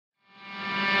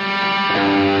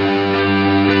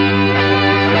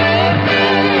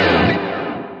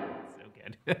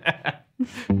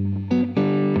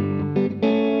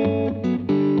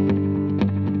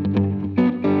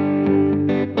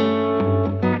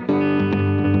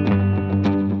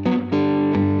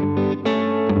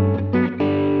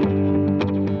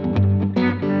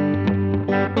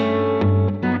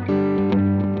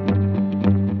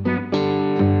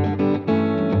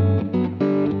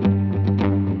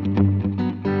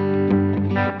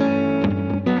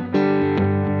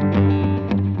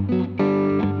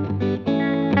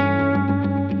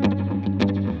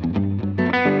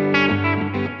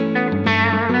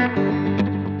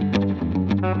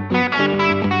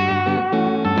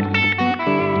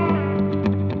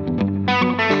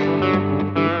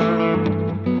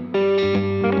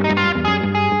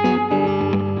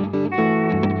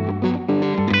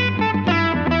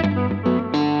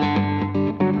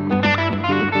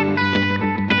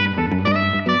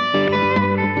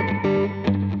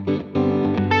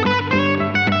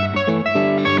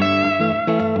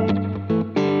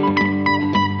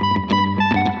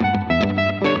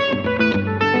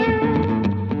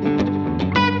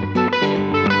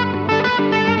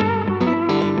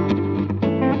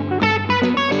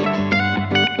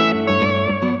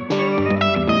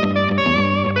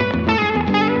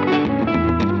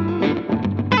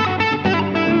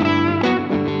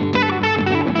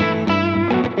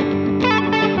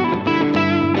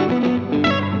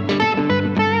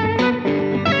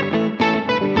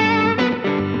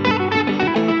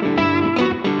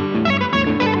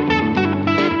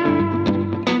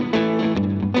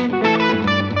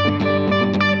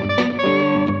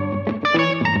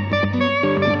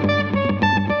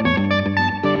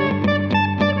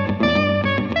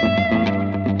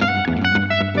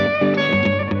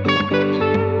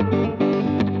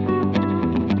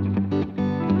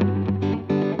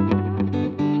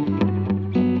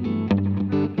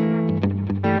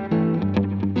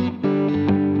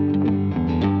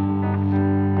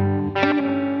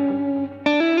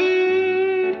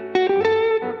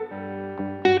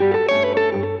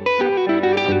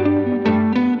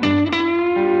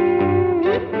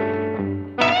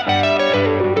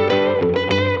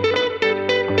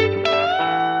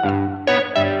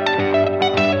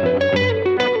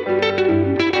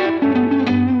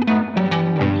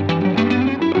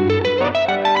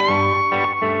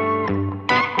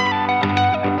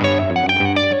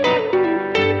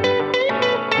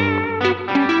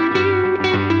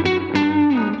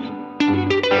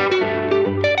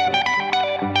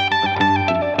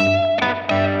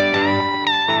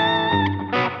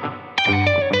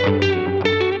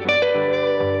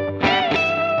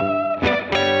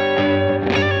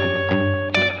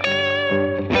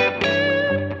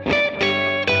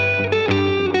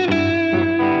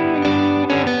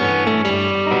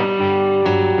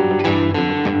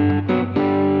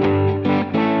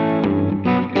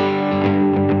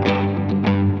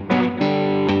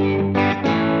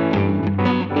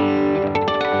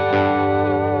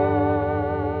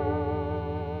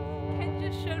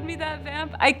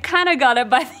I kind of got it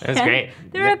by the end. That was great.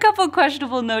 There were a couple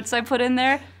questionable notes I put in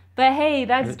there, but hey,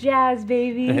 that's jazz,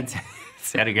 baby. It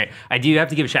sounded great. I do have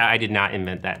to give a shout out. I did not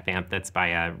invent that vamp. That's by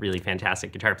a really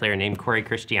fantastic guitar player named Corey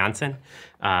Christiansen.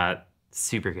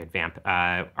 Super good vamp.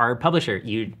 Our publisher,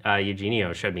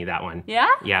 Eugenio, showed me that one. Yeah?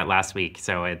 Yeah, last week.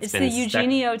 So it's been the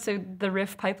Eugenio to the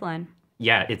Riff pipeline.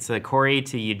 Yeah, it's the Corey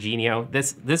to Eugenio.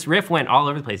 This riff went all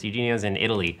over the place. Eugenio's in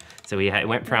Italy. So it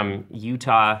went from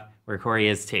Utah, where Corey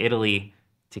is, to Italy,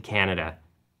 to Canada.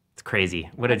 It's crazy.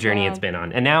 What a journey it's been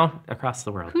on. And now across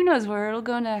the world. Who knows where it'll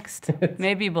go next?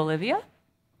 Maybe Bolivia?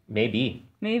 Maybe.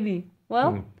 Maybe.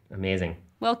 Well, amazing.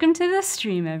 Welcome to the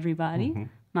stream, everybody.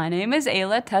 My name is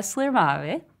Ayla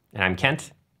Tesler-Mabe. And I'm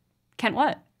Kent. Kent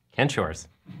what? Kent Shores.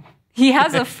 He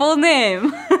has a full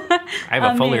name. I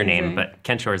have a fuller name, but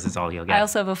Kent Shores is all you'll get. I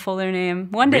also have a fuller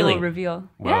name. One day Really? we'll reveal.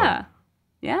 Whoa. Yeah.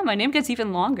 Yeah, my name gets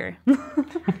even longer.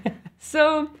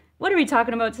 So, what are we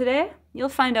talking about today? You'll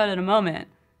find out in a moment.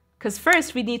 Because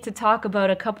first, we need to talk about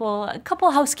a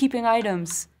couple housekeeping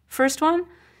items. First one,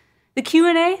 the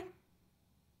Q&A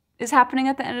is happening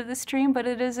at the end of the stream, but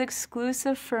it is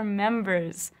exclusive for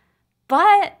members.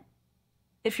 But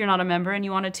if you're not a member and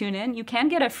you want to tune in, you can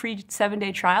get a free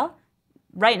 7-day trial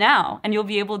right now, and you'll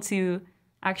be able to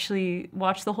actually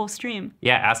watch the whole stream.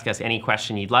 Yeah, ask us any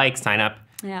question you'd like. Sign up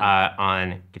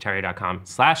on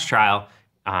guitareo.com/trial.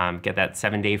 Get that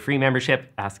 7-day free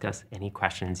membership. Ask us any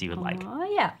questions you would like. Oh,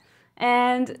 yeah.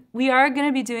 And we are going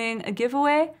to be doing a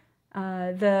giveaway.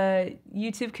 The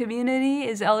YouTube community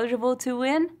is eligible to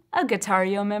win a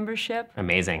Guitareo membership.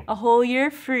 Amazing. A whole year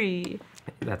free.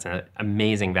 That's an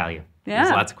amazing value. Yeah.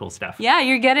 There's lots of cool stuff. Yeah,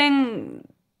 you're getting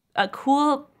a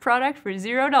cool product for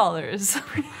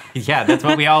 $0. Yeah, that's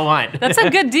what we all want. That's a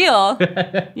good deal.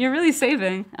 You're really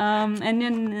saving.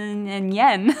 And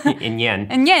yen. In yen.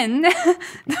 And yen.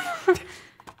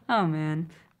 Oh man,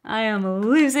 I am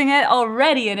losing it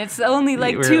already, and it's only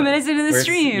like 2 minutes into the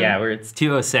stream. Yeah, it's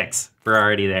 2:06. We're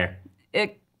already there.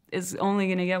 It is only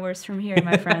gonna get worse from here,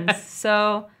 my friends.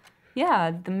 So,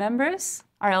 yeah, the members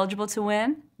are eligible to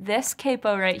win this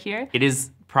capo right here. It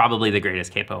is probably the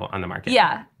greatest capo on the market.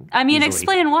 Yeah, I mean, easily.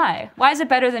 Explain why. Why is it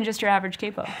better than just your average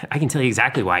capo? I can tell you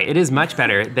exactly why. It is much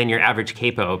better than your average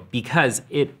capo because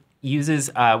it uses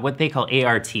what they call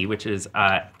ART, which is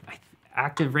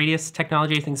active radius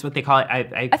technology, I think is what they call it.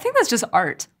 I think that's just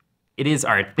art. It is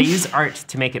art. They use art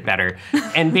to make it better.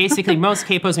 And basically, most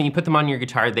capos, when you put them on your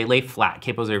guitar, they lay flat.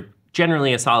 Capos are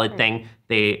generally a solid thing.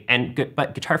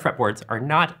 But guitar fretboards are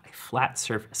not a flat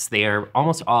surface. They are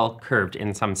almost all curved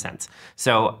in some sense.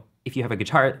 So if you have a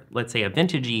guitar, let's say a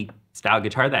vintagey style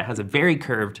guitar that has a very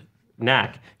curved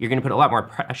neck, you're going to put a lot more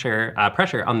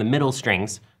pressure on the middle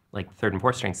strings, like third and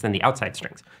fourth strings, than the outside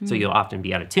strings. So you'll often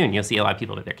be out of tune. You'll see a lot of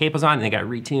people with their capos on and they got to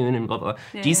retune and blah, blah, blah.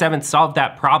 Yeah, G7 solved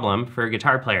that problem for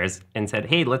guitar players and said,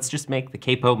 hey, let's just make the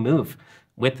capo move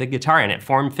with the guitar and it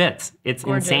form fits. It's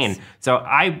gorgeous. Insane. So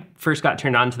I first got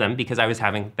turned on to them because I was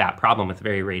having that problem with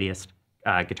very radius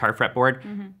guitar fretboard.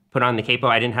 Put on the capo,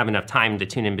 I didn't have enough time to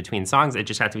tune in between songs. It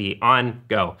just had to be on,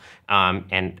 go.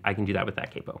 And I can do that with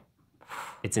that capo.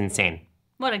 It's insane.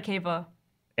 What a capo.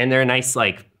 And they're a nice,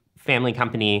 like, family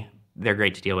company. They're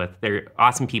great to deal with. They're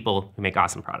awesome people who make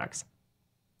awesome products.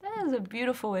 That is a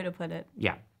beautiful way to put it.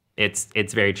 Yeah,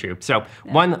 it's very true. So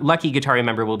one lucky Guitareo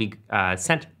member will be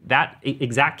sent that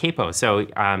exact capo. So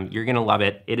you're gonna love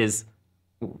it. It is,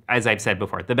 as I've said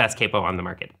before, the best capo on the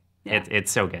market. Yeah.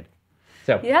 It's so good.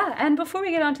 So yeah, and before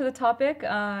we get on to the topic,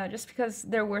 just because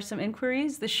there were some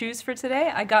inquiries, the shoes for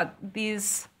today, I got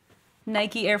these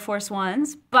Nike Air Force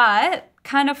Ones, but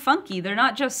kind of funky. They're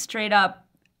not just straight up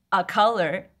a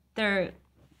color. They're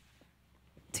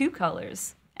two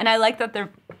colors. And I like that they're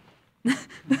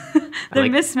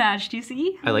mismatched, you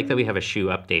see? I like that we have a shoe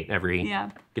update every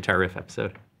Guitar Riff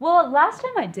episode. Well, last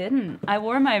time I didn't. I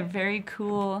wore my very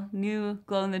cool new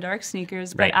glow-in-the-dark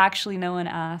sneakers, but actually no one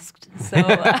asked. So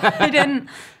I didn't.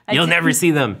 You'll never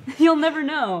see them. You'll never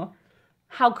know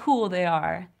how cool they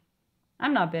are.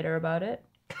 I'm not bitter about it.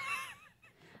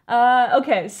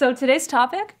 Okay, so today's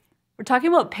topic, we're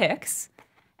talking about picks.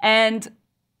 And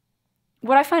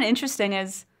what I find interesting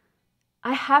is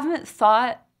I haven't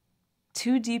thought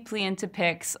too deeply into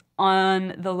picks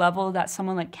on the level that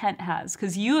someone like Kent has,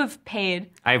 because you have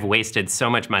paid. I've wasted so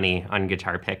much money on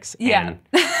guitar picks. Yeah.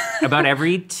 And about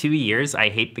every 2 years, I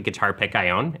hate the guitar pick I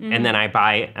own, and then I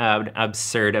buy an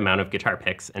absurd amount of guitar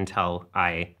picks until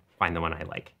I find the one I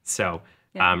like. So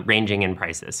ranging in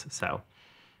prices. So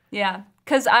yeah,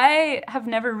 because I have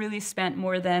never really spent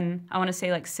more than, I want to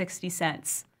say, like 60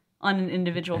 cents on an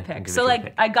individual pick. So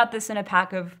like I got this in a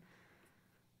pack of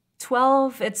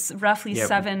 12. It's roughly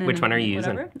 7. Which one are you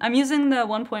using? I'm using the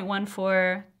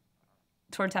 1.14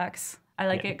 Tortex. I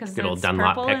like it because it's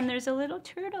purple and there's a little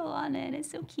turtle on it.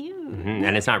 It's so cute.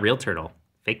 And it's not real turtle,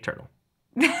 fake turtle.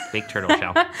 Fake turtle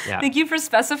shell. Yeah. Thank you for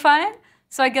specifying.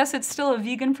 So I guess it's still a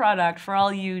vegan product for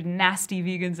all you nasty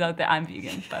vegans out there. I'm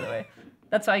vegan, by the way.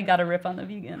 That's why you got to rip on the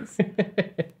vegans.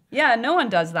 Yeah, no one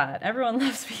does that. Everyone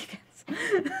loves vegans.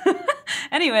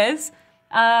 Anyways,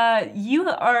 you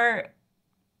are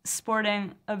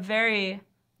sporting a very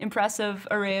impressive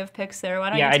array of picks there. Why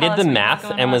don't you tell us? I did the math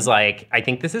and was like, I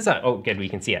think this is good, we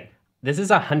can see it. This is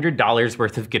 $100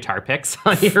 worth of guitar picks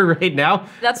on here right now.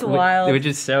 That's wild. Which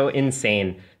is so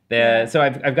insane. So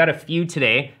I've got a few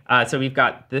today. So we've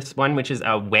got this one, which is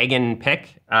a wagon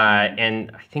pick.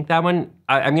 And I think that one,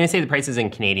 I'm going to say the price is in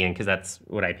Canadian because that's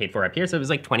what I paid for up here. So it was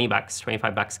like $20,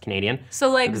 $25 Canadian. So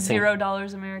like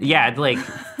 $0 American? Yeah, like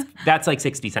that's like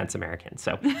 60 cents American.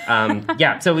 So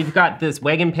so we've got this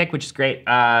wagon pick, which is great.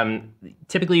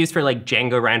 Typically used for like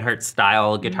Django Reinhardt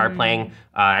style guitar playing.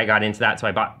 I got into that, so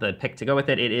I bought the pick to go with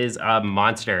it. It is a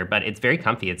monster, but it's very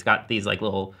comfy. It's got these like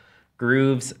little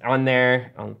grooves on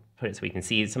there. I'll put it so we can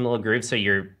see some little grooves, so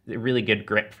you're really good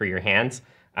grip for your hands.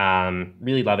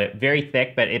 Really love it. Very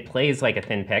thick, but it plays like a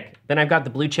thin pick. Then I've got the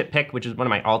blue chip pick, which is one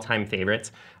of my all-time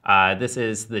favorites. This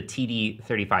is the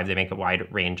TD35. They make a wide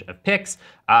range of picks.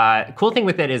 Cool thing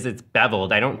with it is it's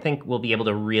beveled. I don't think we'll be able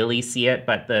to really see it,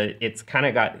 but it's kind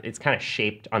of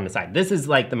shaped on the side. This is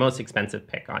like the most expensive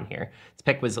pick on here. This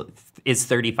pick is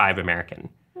 35 American.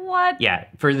 What? Yeah,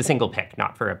 for the single pick,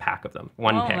 not for a pack of them.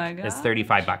 One pick is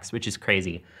 $35, which is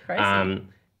crazy. Crazy.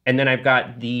 And then I've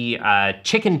got the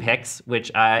chicken picks,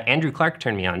 which Andrew Clark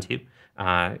turned me on to,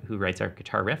 who writes our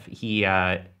Guitar Riff. He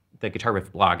the Guitar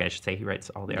Riff blog, I should say. He writes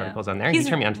all the articles on there. He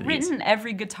turned me onto these. He's written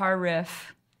every guitar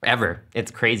riff. Ever.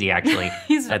 It's crazy, actually.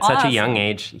 He's At awesome. such a young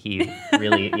age, he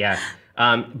really, yeah.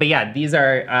 But yeah, these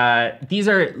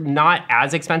are not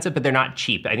as expensive, but they're not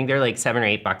cheap. I think they're like $7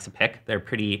 or $8 a pick. They're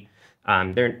pretty,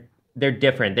 they're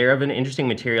different. They're of an interesting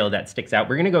material that sticks out.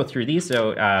 We're gonna go through these.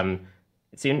 So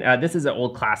soon, this is an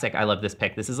old classic. I love this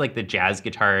pick. This is like the jazz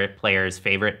guitar player's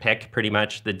favorite pick, pretty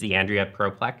much, the DeAndrea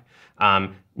Pro Plec.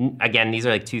 Again, these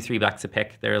are like $2, $3 a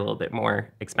pick. They're a little bit more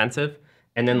expensive.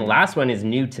 And then the last one is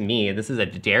new to me. This is a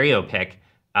Guitareo pick.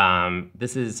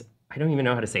 This is, I don't even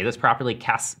know how to say this properly,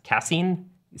 cassine?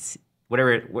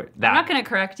 Whatever. I'm not gonna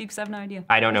correct you because I have no idea.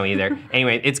 I don't know either.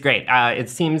 Anyway, it's great. It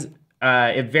seems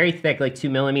very thick, like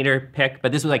 2mm pick,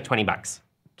 but this was like $20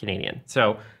 Canadian.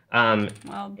 So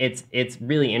Wow. it's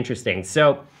really interesting.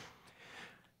 So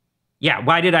yeah,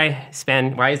 why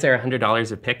is there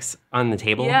 $100 of picks on the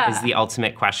table is the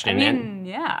ultimate question. I mean,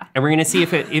 yeah. And we're gonna see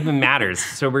if it even matters.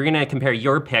 So we're gonna compare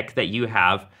your pick that you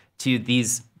have to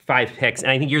these 5 picks.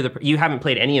 And I think you haven't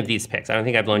played any of these picks. I don't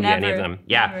think I've loaned you any of them.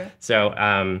 Yeah. Never. So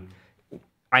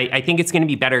I think it's gonna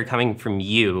be better coming from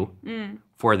you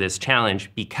for this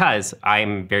challenge because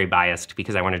I'm very biased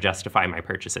because I wanna justify my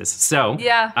purchases. So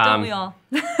Yeah, don't we all?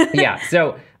 yeah,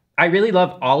 so I really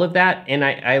love all of that. And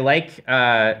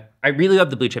I really love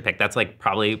the blue chip pick. That's like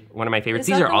probably one of my favorites.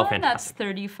 These are all fantastic. That's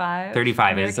 35.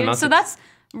 35 is the most. So that's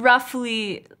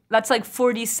roughly, that's like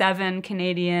 47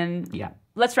 Canadian. Yeah.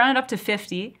 Let's round it up to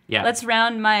 50. Yeah. Let's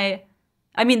round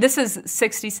this is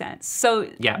 60 cents. So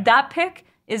yeah. That pick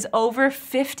is over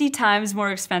 50 times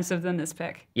more expensive than this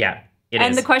pick. Yeah, it is.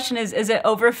 And the question is it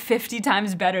over 50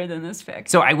 times better than this pick?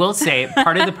 So I will say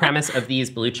part of the premise of these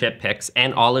blue chip picks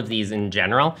and all of these in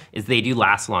general is they do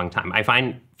last a long time. I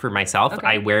find for myself,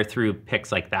 I wear through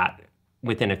picks like that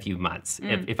within a few months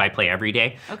if I play every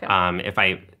day. Okay.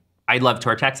 I love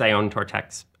Tortex. I own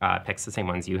Tortex picks, the same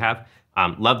ones you have.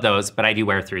 Love those, but I do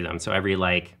wear through them. So every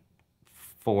like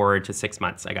 4 to 6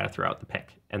 months, I got to throw out the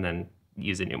pick and then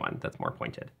use a new one that's more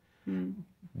pointed.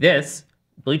 This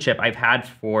blue chip I've had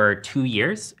for 2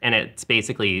 years, and it's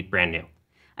basically brand new.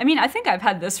 I mean, I think I've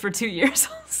had this for 2 years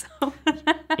also.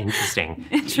 Interesting.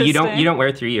 Interesting. You don't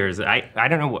wear 3 years. I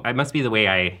don't know. It must be the way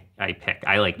I pick.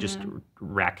 I like just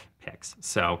wreck picks.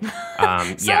 So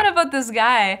Something about this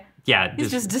guy. Yeah.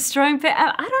 He's just destroying picks.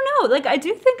 I don't know. Like, I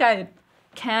do think I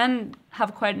can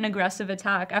have quite an aggressive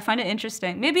attack. I find it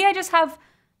interesting. Maybe I just have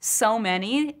so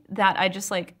many that I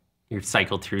just like you've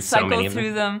cycled through so many of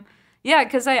them. Yeah,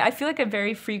 because I feel like I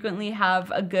very frequently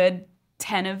have a good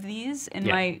 10 of these in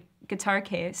my guitar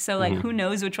case. So like, who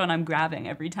knows which one I'm grabbing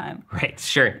every time. Right,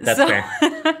 sure, that's fair.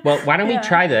 Well, why don't we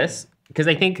try this? Because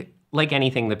I think, like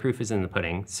anything, the proof is in the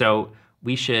pudding. So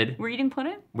we should... We're eating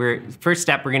pudding? First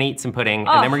step, we're gonna eat some pudding,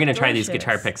 and then we're gonna try these delicious.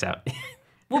 guitar picks out.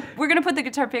 Well, we're gonna put the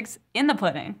guitar picks in the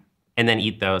pudding. And then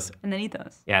eat those. And then eat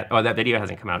those. Yeah, oh, that video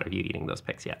hasn't come out of you eating those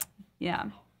picks yet. Yeah.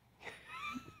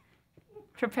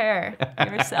 Prepare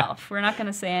yourself. We're not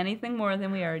gonna say anything more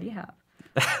than we already have.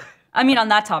 I mean, on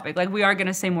that topic, like we are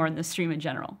gonna say more in the stream in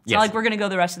general. It's not like we're gonna go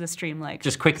the rest of the stream like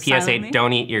just quick PSA, silently.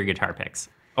 don't eat your guitar picks.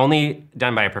 Only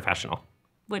done by a professional.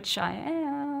 Which I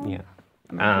am. Yeah.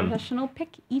 I'm a professional pick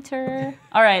eater.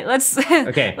 All right, let's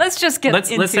okay. let's just get let's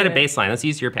set a it. baseline. Let's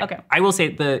use your pick. Okay. I will say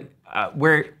you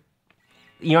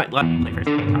know what? Let me play first.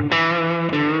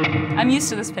 I'm used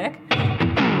to this pick.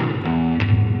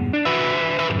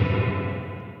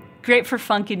 Great for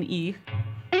funk and E.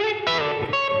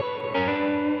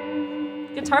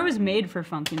 Guitar was made for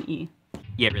funk and E.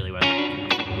 Yeah, it really was.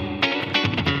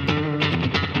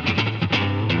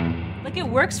 Like it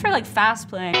works for like fast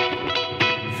playing.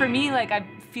 For me, like I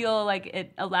feel like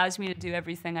it allows me to do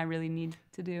everything I really need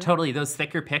to do. Totally, those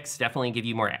thicker picks definitely give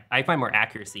you more, I find more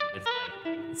accuracy with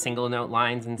like single note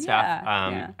lines and stuff.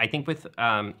 Yeah. I think with,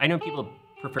 I know people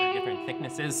prefer different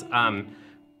thicknesses.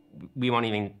 We won't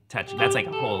even touch, that's like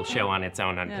a whole show on its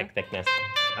own on pick thickness.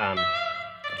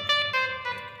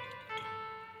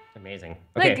 Amazing.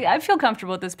 Okay. Like I feel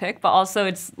comfortable with this pick, but also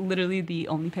it's literally the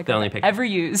only pick I've ever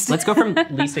used. Let's go from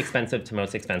least expensive to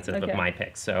most expensive of my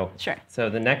picks. So sure. So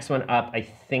the next one up, I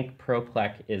think Pro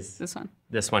Plec is this one.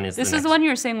 This one is. This is the one you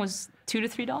were saying was $2 to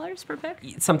 $3 per pick.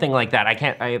 Something like that. I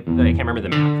can't remember the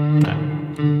math.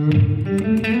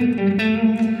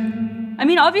 I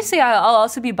mean, obviously, I'll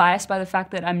also be biased by the fact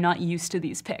that I'm not used to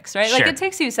these picks, right? Sure. Like, it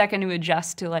takes you a second to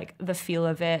adjust to like the feel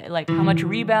of it, like how much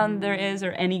rebound there is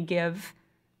or any give.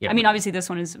 Yep. I mean, obviously, this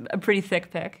one is a pretty thick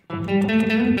pick.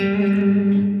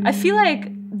 I feel like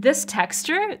this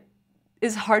texture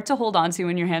is hard to hold on to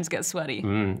when your hands get sweaty.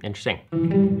 Interesting.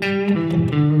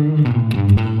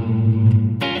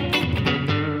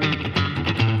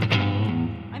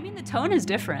 I mean, one is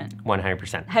different.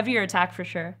 100%. Heavier attack for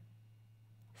sure.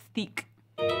 Thick.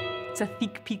 It's a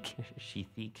thick peak. She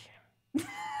thick.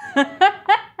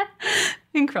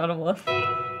 Incredible.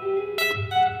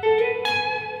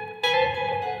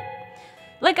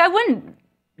 Like, I wouldn't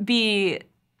be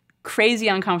crazy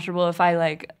uncomfortable if I,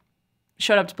 like,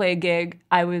 showed up to play a gig.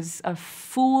 I was a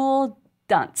full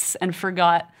dunce and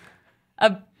forgot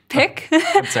a pick.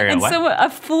 I'm sorry, and what? so a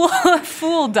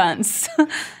fool dunce.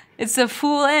 It's a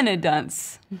fool and a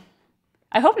dunce.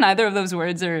 I hope neither of those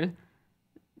words are,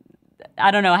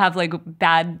 I don't know, have, like,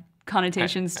 bad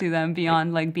connotations to them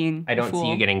beyond, like, being I don't a fool. see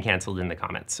you getting canceled in the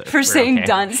comments. So For saying okay.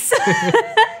 dunce.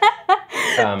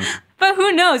 But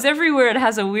who knows? Every word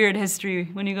has a weird history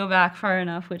when you go back far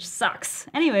enough, which sucks.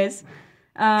 Anyways,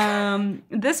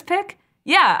 this pick,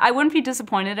 yeah, I wouldn't be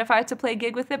disappointed if I had to play a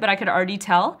gig with it, but I could already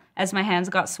tell as my hands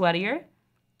got sweatier.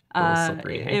 A little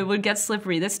slippery, hey? It would get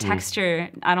slippery. This texture,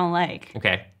 I don't like.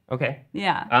 Okay.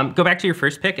 Yeah. Go back to your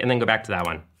first pick and then go back to that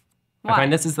one. Why? I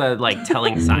find this is the, like,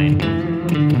 telling sign.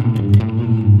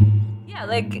 Yeah,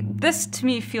 like, this to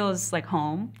me feels like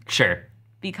home Sure.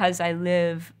 because I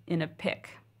live in a pick.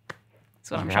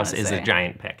 That's what I'm Your trying house to is say. a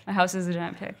giant pick. My house is a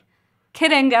giant pick.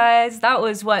 Kidding, guys. That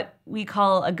was what we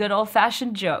call a good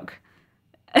old-fashioned joke.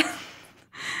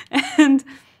 And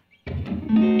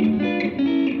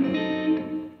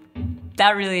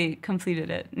that really completed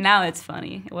it. Now it's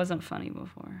funny. It wasn't funny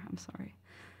before. I'm sorry.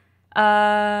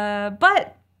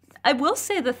 But I will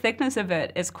say the thickness of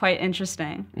it is quite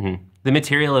interesting. Mm-hmm. The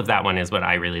material of that one is what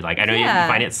I really like. I know you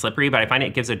find it slippery, but I find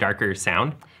it gives a darker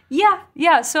sound.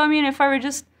 Yeah. So, I mean, if I were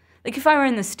just, like, if I were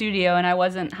in the studio and I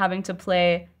wasn't having to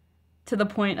play to the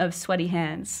point of sweaty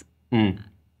hands,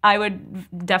 I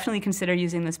would definitely consider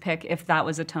using this pick if that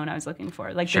was a tone I was looking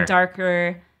for. Like, the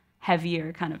darker,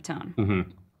 heavier kind of tone.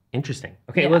 Mm-hmm. Interesting.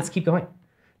 Okay, let's keep going.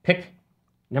 Pick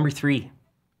number 3.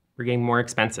 We're getting more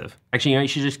expensive. Actually, you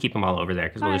should just keep them all over there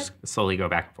because we'll just slowly go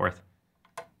back and forth.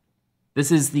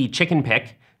 This is the chicken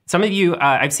pick. Some of you,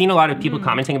 I've seen a lot of people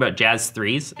commenting about Jazz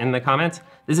 3s in the comments.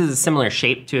 This is a similar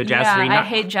shape to a Jazz 3. I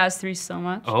hate Jazz 3s so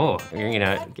much. Oh, people are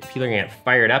gonna get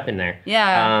fired up in there.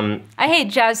 Yeah. I hate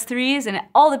Jazz 3s and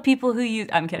all the people who use,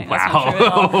 I'm kidding, that's Wow. not true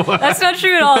at all. That's not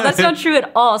true at all. That's not true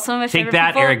at all. Some of my Take favorite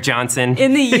that, people Eric Johnson.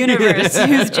 in the universe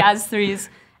use Jazz 3s.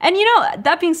 And you know,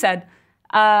 that being said,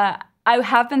 I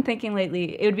have been thinking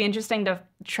lately, it would be interesting to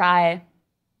try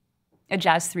a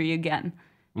Jazz 3 again.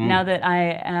 Now that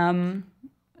I am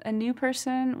a new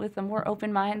person with a more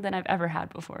open mind than I've ever had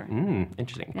before.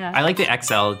 Interesting. Yeah. I like the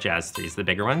XL Jazz 3s, the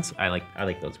bigger ones. I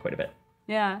like those quite a bit.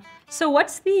 Yeah. So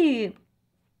what's the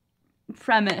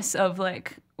premise of,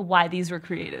 like, why these were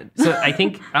created? So I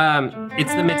think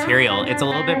it's the material. It's a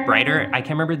little bit brighter. I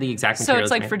can't remember the exact So material.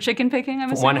 it's like for chicken picking,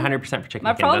 I'm assuming? 100% for chicken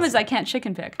My picking. problem is I can't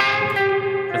chicken pick.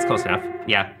 That's close enough.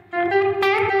 Yeah.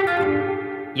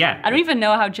 Yeah. I don't even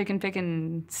know how chicken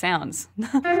picking sounds.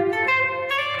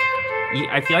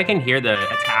 I feel like I can hear the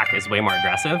attack is way more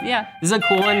aggressive. Yeah. This is a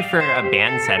cool one for a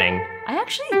band setting. I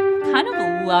actually kind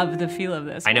of love the feel of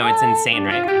this. I know, it's insane,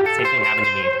 right? Same thing happened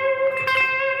to me.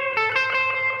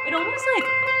 It almost like,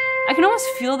 I can almost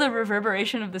feel the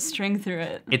reverberation of the string through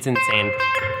it. It's insane.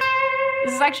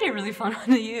 This is actually a really fun one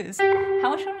to use. How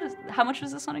much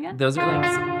was this one again? Those are like,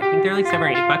 I think they're like $7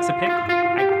 or $8 a pick.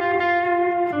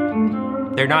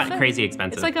 They're not crazy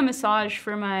expensive. It's like a massage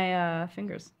for my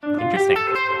fingers. Interesting.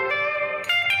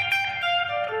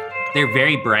 They're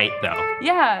very bright though.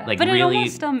 Yeah, Like, but it really-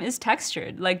 almost is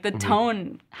textured. Like the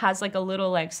tone has like a little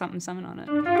like something on it.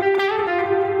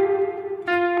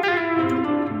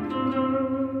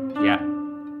 Yeah.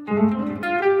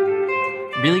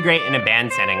 Really great in a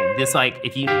band setting. This, like,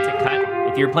 if you need to cut,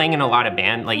 if you're playing in a lot of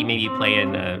band, like maybe you play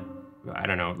in a, I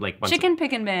don't know, like Chicken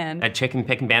picking band. a chicken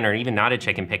picking band, or even not a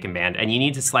chicken picking band, and you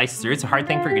need to slice through. It's a hard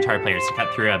thing for guitar players to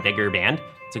cut through a bigger band.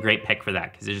 It's a great pick for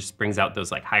that because it just brings out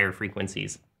those like higher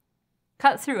frequencies.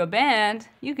 Cut through a band.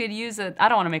 You could use it. I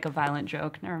don't want to make a violent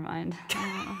joke. Never mind.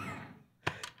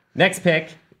 Next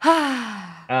pick.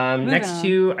 Next on.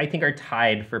 two, I think, are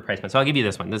tied for price point. So I'll give you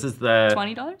this one. This is the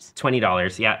 $20?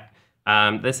 $20. Yeah.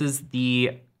 This is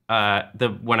the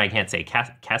one I can't say.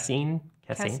 Cassine.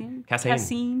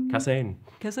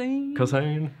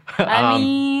 I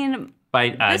mean, By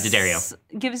this Guitareo.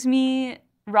 gives me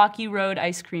Rocky Road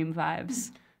ice cream vibes.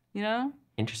 You know?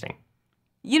 Interesting.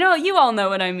 You know, you all know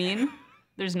what I mean.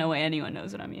 There's no way anyone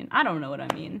knows what I mean. I don't know what I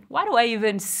mean. Why do I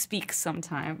even speak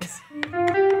sometimes?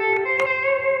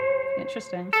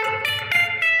 Interesting.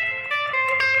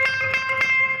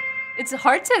 It's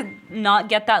hard to not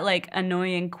get that like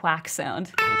annoying quack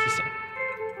sound. Interesting.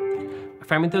 I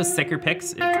find with those thicker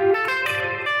picks, you have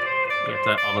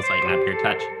to almost lighten up your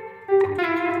touch.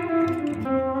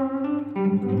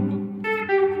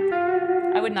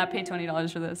 I would not pay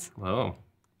 $20 for this. Whoa.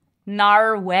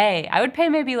 Nar way. I would pay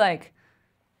maybe like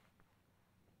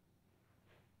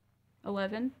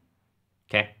 11.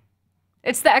 Okay.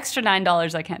 It's the extra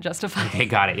 $9 I can't justify. Okay,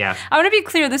 got it, yeah. I want to be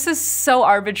clear, this is so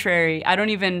arbitrary. I don't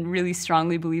even really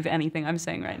strongly believe anything I'm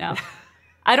saying right now.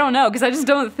 I don't know, because I just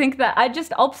don't think that,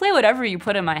 I'll play whatever you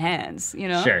put in my hands, you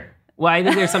know? Sure. Well, I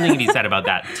think there's something to be said about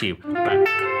that, too. But...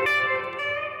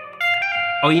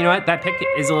 Oh, you know what? That pick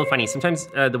is a little funny. Sometimes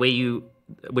the way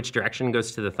which direction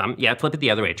goes to the thumb. Yeah, flip it the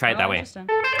other way. Try it that way. Interesting.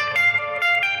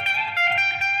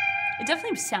 It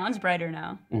definitely sounds brighter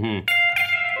now. Mm-hmm.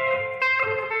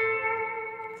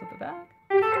 Flip it back.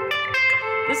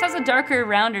 This has a darker,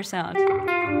 rounder sound.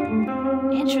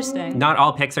 Interesting. Not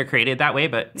all picks are created that way,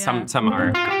 but some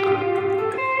are.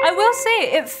 I will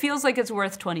say it feels like it's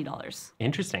worth $20.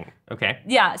 Interesting. Okay.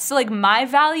 Yeah, so like my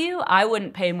value, I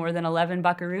wouldn't pay more than 11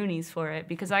 buckaroonies for it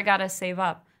because I gotta save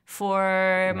up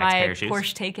for my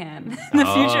Porsche Taycan in the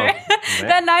future.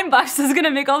 That $9 is gonna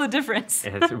make all the difference.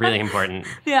 It's really important.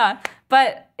 Yeah,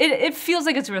 but it feels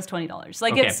like it's worth $20.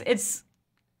 Like it's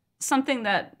something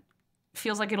that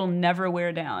feels like it'll never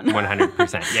wear down.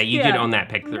 100%. Yeah, you could own that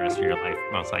pick the rest of your life,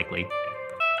 most likely.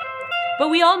 But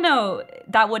we all know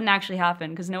that wouldn't actually happen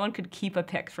because no one could keep a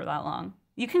pick for that long.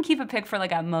 You can keep a pick for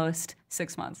like at most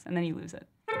 6 months and then you lose it.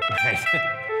 Right.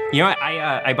 You know what?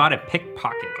 I bought a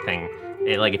pickpocket thing.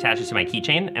 It like attaches to my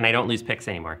keychain and I don't lose picks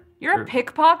anymore. You're a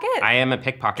pickpocket? I am a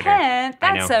pickpocketer. Kent,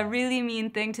 that's a really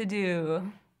mean thing to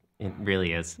do. It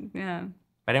really is. Yeah.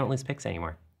 But I don't lose picks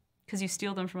anymore. Because you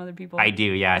steal them from other people. I do,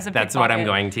 yeah. That's what I'm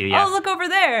going to, yeah. Oh, look over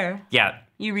there. Yeah.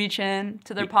 You reach in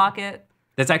to their pocket.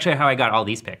 That's actually how I got all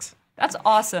these picks. That's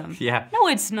awesome. Yeah. No,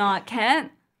 it's not,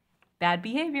 Kent. Bad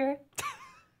behavior.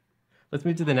 Let's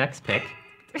move to the next pick.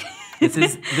 This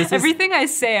is everything I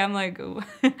say, I'm like,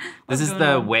 this is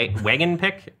the Wagon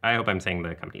pick. I hope I'm saying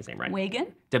the company's name right. Wagon?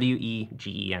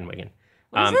 W-E-G-E-N, Wagon.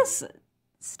 What is this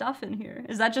stuff in here?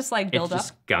 Is that just like build up? It's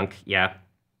just gunk, yeah.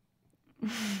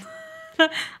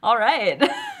 All right.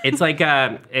 It's like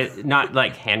not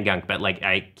like hand gunk, but like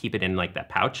I keep it in like that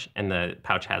pouch, and the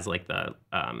pouch has like the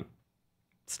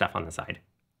stuff on the side.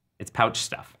 It's pouch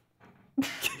stuff.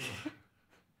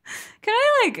 Can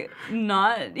I like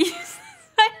not use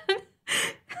that?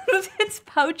 It's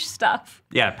pouch stuff.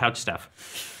 Yeah, pouch stuff.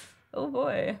 Oh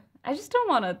boy. I just don't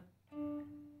want to.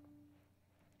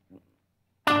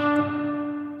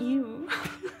 Ew.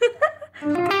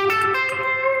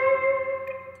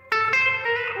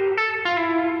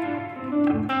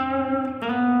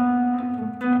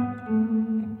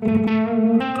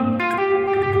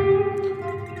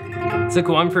 It's a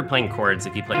cool one for playing chords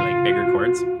if you play like bigger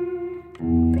chords.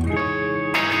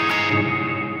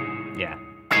 Yeah.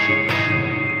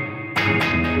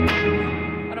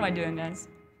 What am I doing, guys?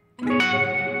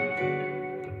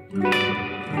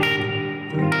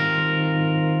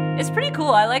 It's pretty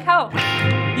cool. I like how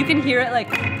you can hear it like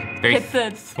very hit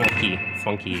the funky.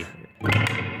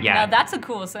 Yeah. Now that's a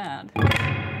cool sound.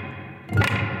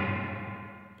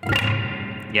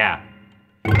 Yeah.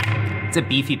 It's a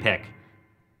beefy pick.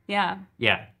 Yeah.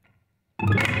 Yeah.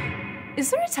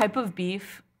 Is there a type of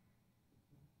beef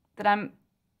that I'm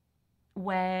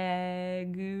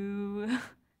Wagyu?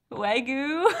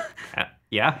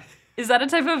 Yeah. Is that a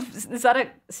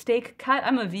steak cut?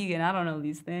 I'm a vegan. I don't know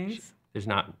these things. There's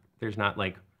not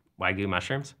like Wagyu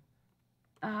mushrooms?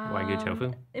 Wagyu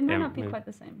tofu? It might not be quite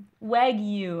the same.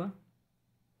 Wagyu.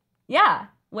 Yeah.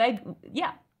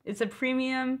 Yeah. It's a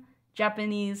premium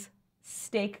Japanese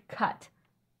steak cut.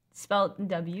 Spelled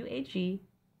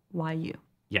W-A-G-Y-U.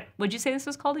 Yeah. What'd you say this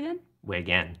was called again?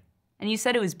 Wagan. And you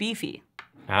said it was beefy.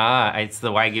 Ah, it's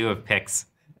the Wagyu of picks.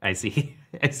 I see.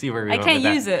 I see where we're going with that. I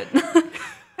can't use it.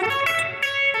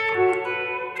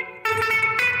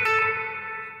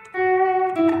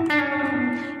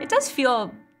 It does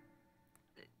feel...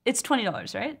 It's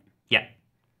 $20, right? Yeah.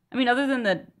 I mean, other than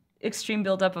the extreme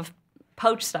buildup of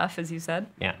pouch stuff, as you said.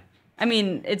 Yeah. I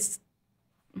mean, it's...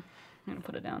 I'm going to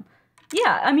put it down.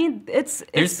 Yeah, I mean,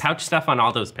 There's pouch stuff on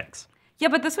all those picks. Yeah,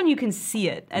 but this one you can see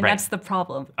it, and that's the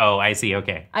problem. Oh, I see,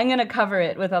 okay. I'm gonna cover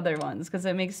it with other ones, because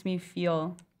it makes me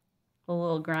feel a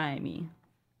little grimy.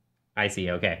 I see,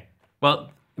 okay.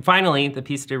 Well, finally, the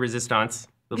piece de resistance,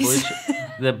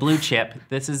 the blue chip.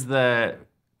 This is the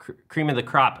cream of the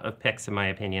crop of picks, in my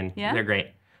opinion. Yeah? They're great.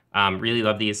 Really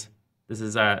love these. This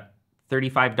is a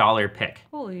 $35 pick.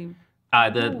 Holy.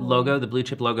 The logo, the blue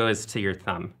chip logo is to your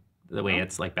thumb. The way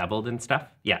it's like beveled and stuff.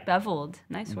 Yeah. Beveled.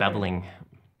 Nice word. Beveling.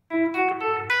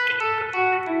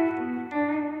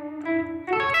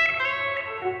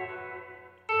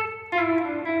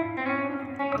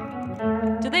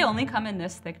 only come in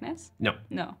this thickness? No.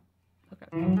 No. Okay.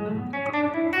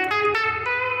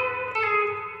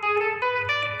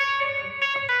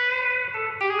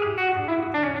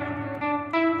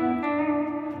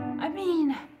 I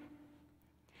mean,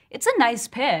 it's a nice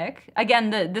pick. Again,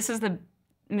 this is the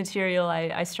material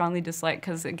I strongly dislike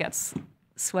because it gets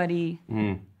sweaty.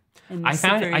 And I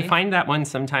slippery. find that one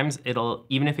sometimes it'll,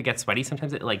 even if it gets sweaty,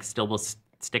 sometimes it like still will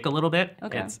stick a little bit.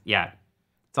 Okay. It's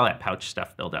all that pouch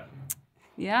stuff build up.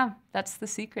 Yeah, that's the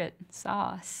secret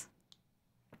sauce.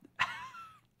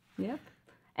 Yep.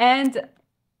 And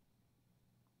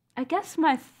I guess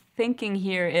my thinking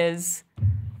here is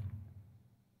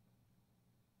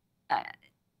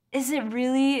it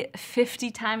really 50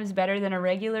 times better than a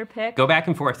regular pick? Go back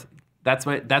and forth. That's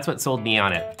what sold me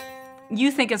on it.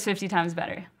 You think it's 50 times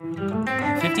better? 50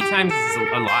 times is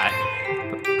a lot.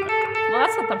 Well,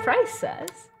 that's what the price says.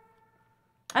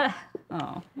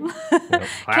 Oh. Classic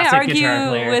Can't argue guitar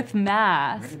player. with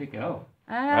math. Where did it go?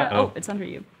 Oh, it's under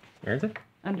you. Where is it?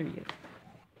 Under you.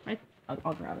 Right?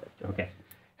 I'll grab it. Okay.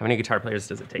 How many guitar players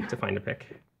does it take to find a pick?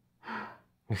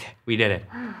 Okay, we did it.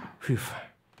 Whew.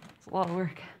 It's a lot of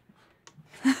work.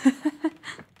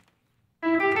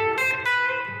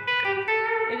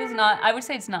 It is not, I would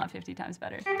say it's not 50 times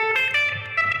better.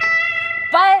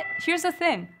 But here's the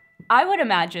thing. I would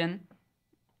imagine,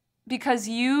 because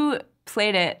you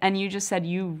played it and you just said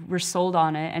you were sold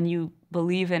on it and you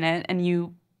believe in it and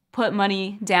you put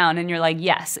money down and you're like,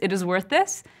 yes, it is worth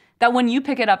this, that when you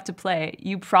pick it up to play,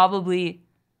 you probably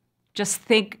just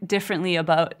think differently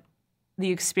about the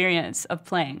experience of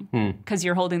playing because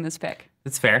you're holding this pick.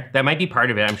 That's fair. That might be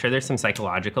part of it. I'm sure there's some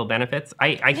psychological benefits.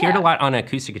 I hear it a lot on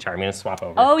acoustic guitar. I'm going to swap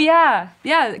over. Oh, yeah.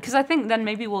 Yeah, because I think then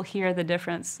maybe we'll hear the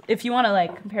difference. If you want to,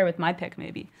 like, compare with my pick,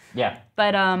 maybe. Yeah.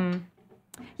 But,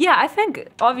 yeah, I think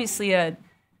obviously an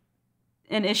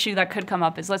issue that could come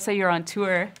up is, let's say you're on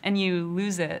tour and you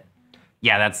lose it.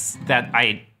 Yeah,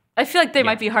 I feel like they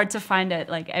might be hard to find at,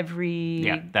 like, every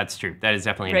yeah, that's true. That is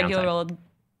definitely a regular downside. old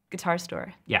guitar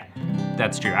store. Yeah,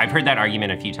 that's true. I've heard that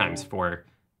argument a few times for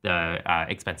the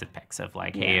expensive picks of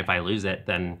like, hey, if I lose it,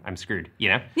 then I'm screwed, you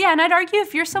know? Yeah, and I'd argue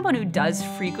if you're someone who does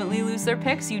frequently lose their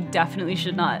picks, you definitely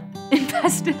should not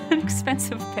invest in an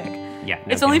expensive pick. Yeah.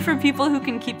 No It's only for people who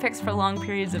can keep picks for long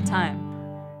periods of time.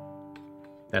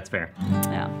 That's fair.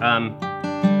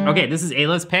 Yeah. Okay, this is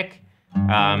Ayla's pick.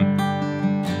 Nice.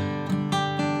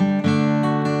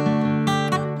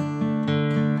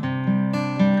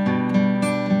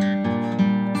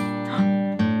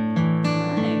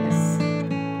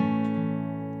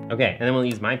 Okay, and then we'll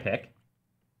use my pick.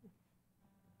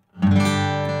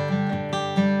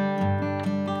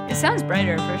 It sounds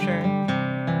brighter for sure,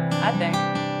 I think.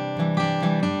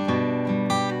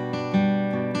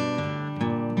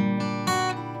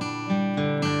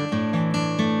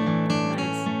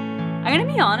 Nice. I'm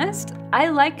gonna be honest, I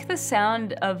like the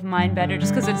sound of mine better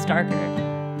just because it's darker.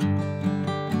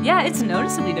 Yeah, it's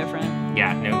noticeably different.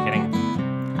 Yeah, no kidding.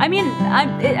 I mean,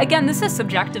 again, this is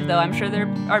subjective though. I'm sure there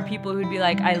are people who'd be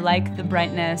like, I like the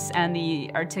brightness and the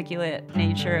articulate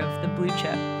nature of the blue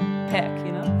chip pick,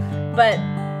 you know? But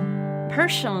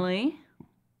personally,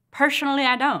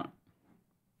 I don't.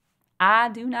 I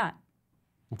do not.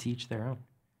 To each their own.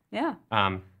 Yeah.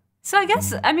 So I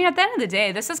guess, I mean, at the end of the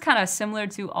day, this is kind of similar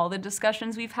to all the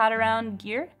discussions we've had around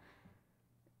gear.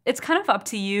 It's kind of up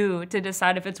to you to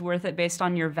decide if it's worth it based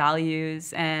on your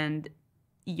values and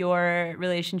your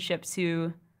relationship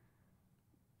to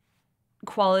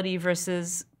quality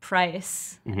versus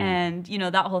price and, you know,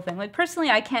 that whole thing. Like,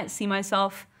 personally, I can't see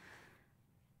myself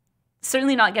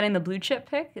certainly not getting the blue chip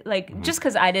pick, like, just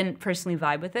because I didn't personally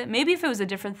vibe with it. Maybe if it was a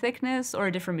different thickness or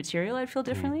a different material, I'd feel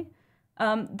differently.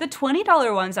 The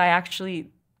 $20 ones I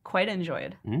actually quite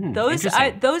enjoyed. Those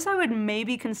I would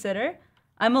maybe consider.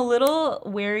 I'm a little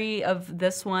wary of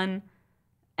this one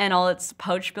and all its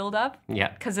pouch buildup. Yeah.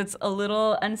 Because it's a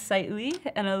little unsightly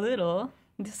and a little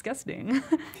disgusting.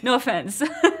 No offense.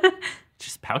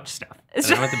 Just pouch stuff. I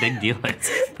don't know what the big deal is.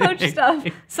 Pouch stuff.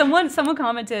 Someone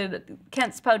commented,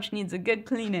 Kent's pouch needs a good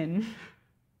cleaning.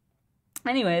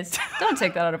 Anyways, don't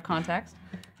take that out of context.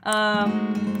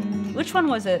 Which one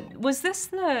was it? Was this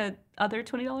the other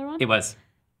 $20 one? It was.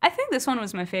 I think this one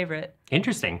was my favorite.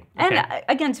 Interesting. Okay. And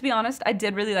again, to be honest, I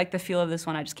did really like the feel of this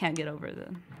one. I just can't get over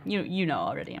the, you know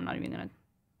already. I'm not even going to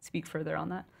speak further on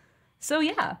that. So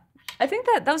yeah, I think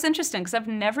that was interesting because I've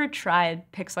never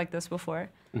tried picks like this before.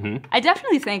 I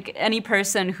definitely think any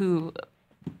person who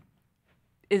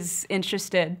is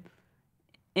interested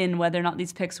in whether or not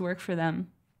these picks work for them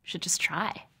should just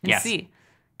try and see.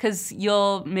 Because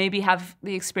you'll maybe have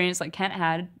the experience like Kent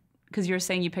had, because you were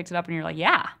saying you picked it up and you're like,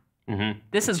 yeah,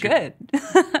 This is good.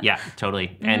 Yeah,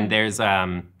 totally. And there's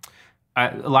a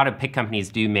lot of pick companies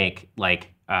do make like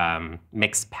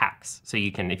mixed packs. So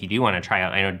you can, if you do want to try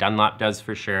out, I know Dunlop does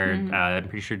for sure. I'm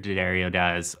pretty sure Guitareo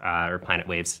does, or Planet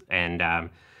Waves. And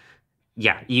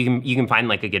yeah, you can find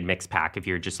like a good mix pack if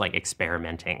you're just like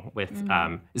experimenting with,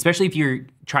 especially if you're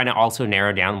trying to also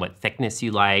narrow down what thickness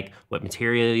you like, what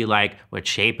material you like, what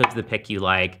shape of the pick you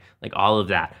like all of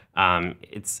that.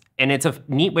 It's a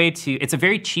neat way to, it's a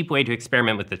very cheap way to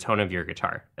experiment with the tone of your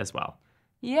guitar as well.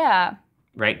 Yeah.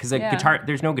 Right, because guitar,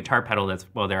 there's no guitar pedal that's,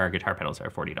 well, there are guitar pedals that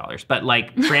are $40, but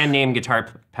like brand name guitar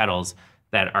pedals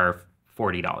that are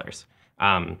 $40.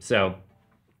 So,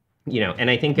 you know, and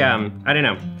I think, I don't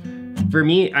know. For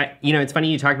me, you know, it's funny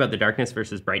you talk about the darkness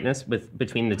versus brightness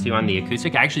between the two on the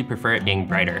acoustic. I actually prefer it being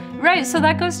brighter. Right, so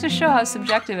that goes to show how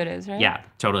subjective it is, right? Yeah,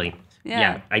 totally.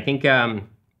 Yeah, I think,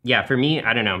 yeah, for me,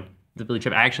 I don't know, the blue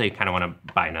chip, I actually kind of want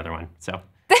to buy another one, so.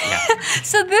 Yeah.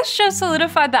 So this just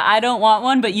solidified that I don't want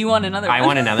one, but you want another one. I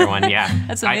want another one, yeah.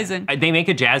 That's amazing. They make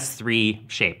a Jazz 3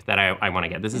 shape that I want to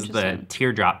get. This is the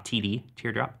teardrop,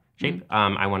 teardrop shape.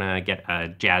 I want to get a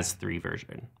Jazz 3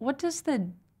 version. What does the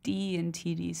D in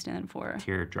TD stand for?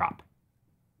 Teardrop.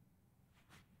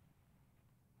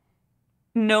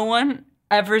 No one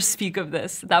ever speak of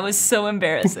this. That was so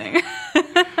embarrassing.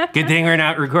 Good thing we're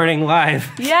not recording live.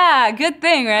 Yeah, good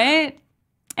thing, right?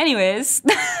 Anyways,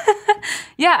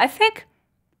 yeah, I think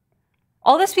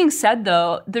all this being said,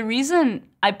 though, the reason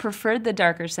I preferred the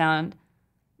darker sound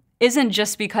isn't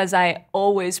just because I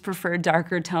always prefer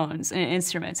darker tones in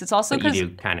instruments. It's also because you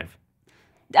do, kind of.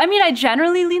 I mean, I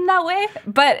generally lean that way,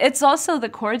 but it's also the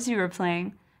chords you were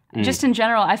playing. Just in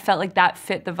general, I felt like that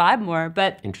fit the vibe more.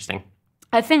 But interesting.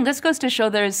 I think this goes to show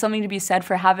there's something to be said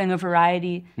for having a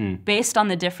variety based on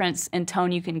the difference in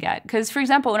tone you can get. Because, for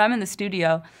example, when I'm in the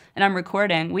studio and I'm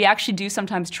recording, we actually do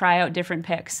sometimes try out different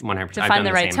picks 100%. to find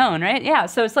the right tone, right? Yeah,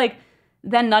 so it's like,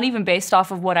 then not even based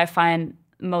off of what I find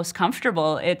most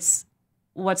comfortable, it's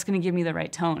what's going to give me the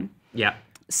right tone. Yeah.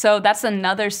 So that's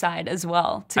another side as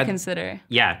well to consider.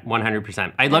 Yeah,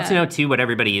 100%. I'd love to know too what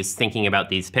everybody is thinking about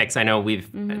these picks. I know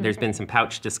there's been some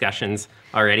pouch discussions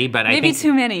already, but maybe I think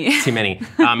too many. Too many.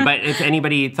 But if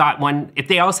anybody thought if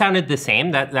they all sounded the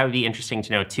same, that would be interesting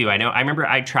to know too. I remember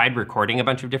I tried recording a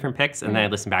bunch of different picks, and then I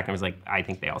listened back and I was like, I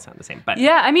think they all sound the same. But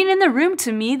yeah, I mean, in the room,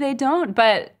 to me, they don't.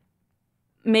 But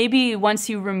maybe once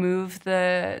you remove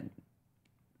the,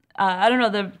 I don't know,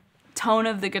 the tone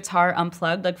of the guitar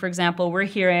unplugged. Like, for example, we're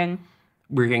hearing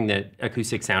the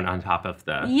acoustic sound on top of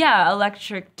the... Yeah,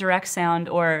 electric direct sound,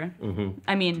 or,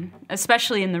 I mean,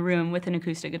 especially in the room with an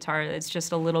acoustic guitar, it's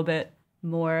just a little bit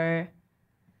more...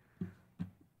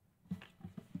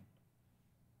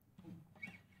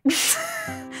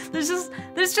 there's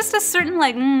just a certain,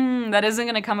 like, that isn't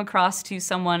going to come across to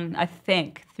someone, I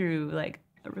think, through, like,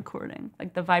 a recording.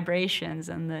 Like, the vibrations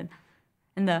and the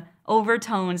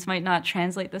overtones might not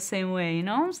translate the same way, you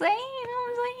know what I'm saying? You know what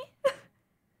I'm saying?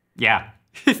 Yeah,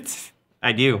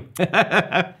 I do.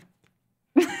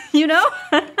 You know?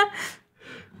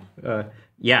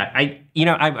 Yeah,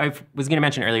 I was going to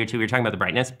mention earlier too, we were talking about the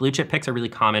brightness. Blue chip picks are really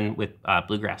common with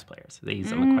bluegrass players. They use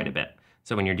them quite a bit.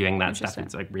 So when you're doing that stuff,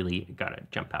 it's like really got to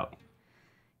jump out.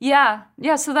 Yeah,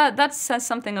 so that says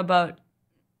something about,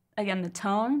 again, the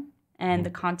tone and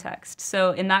the context. So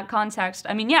in that context,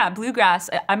 I mean, yeah, bluegrass,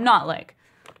 I'm not like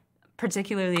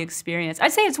particularly experienced.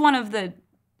 I'd say it's one of the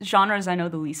genres I know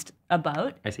the least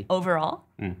about overall.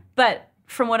 But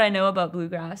from what I know about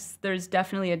bluegrass, there's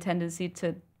definitely a tendency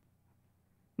to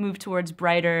move towards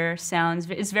brighter sounds.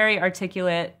 It's very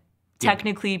articulate,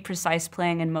 technically precise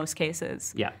playing in most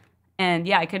cases. Yeah. And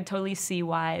yeah, I could totally see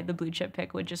why the blue chip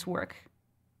pick would just work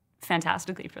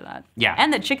fantastically for that. Yeah.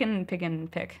 And the chicken pickin'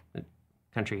 pick.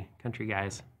 Country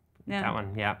guys. Yeah. That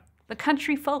one, yeah. The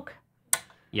country folk.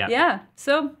 Yeah. Yeah,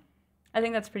 so I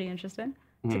think that's pretty interesting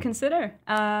to consider.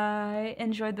 I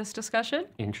enjoyed this discussion.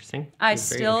 Interesting. I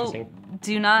still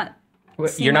do not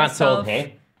see You're not sold,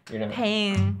 hey? You're not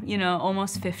paying,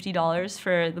 almost $50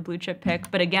 for the blue chip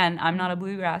pick. But again, I'm not a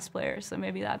bluegrass player, so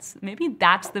maybe that's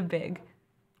the big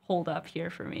hold up here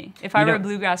for me. If I were a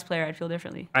bluegrass player, I'd feel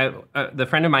differently. The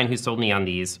friend of mine who sold me on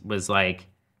these was like,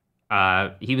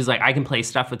 he was like, I can play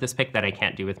stuff with this pick that I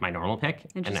can't do with my normal pick.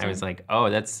 And I was like, oh,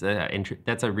 that's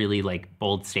a really like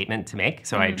bold statement to make.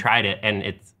 So I tried it, and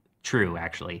it's true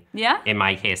actually. Yeah. In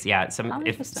my case, yeah.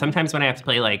 Sometimes when I have to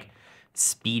play like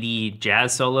speedy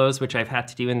jazz solos, which I've had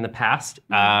to do in the past,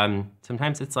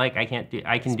 sometimes it's like I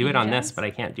can do it on this, but I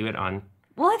can't do it on.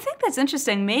 Well, I think that's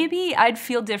interesting. Maybe I'd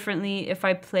feel differently if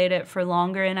I played it for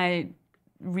longer and I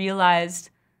realized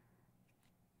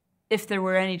if there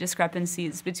were any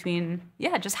discrepancies between,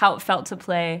 just how it felt to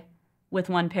play with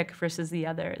one pick versus the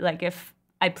other. Like if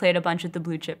I played a bunch with the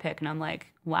blue chip pick and I'm like,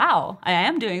 wow, I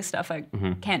am doing stuff I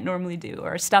can't normally do,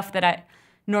 or stuff that I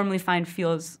normally find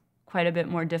feels quite a bit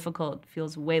more difficult,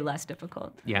 feels way less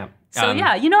difficult. Yeah. So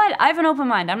yeah, you know what? I have an open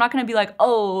mind. I'm not going to be like,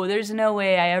 oh, there's no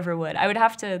way I ever would. I would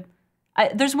have to,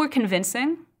 there's more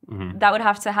convincing. That would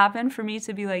have to happen for me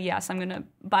to be like, yes, I'm going to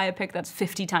buy a pick that's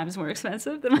 50 times more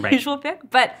expensive than my usual pick.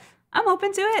 But I'm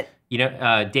open to it. You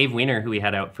know, Dave Weiner, who we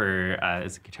had out for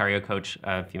as a Guitareo coach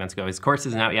a few months ago, his course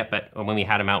isn't out yet, but when we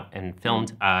had him out and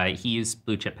filmed, he used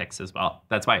blue chip picks as well.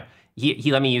 That's why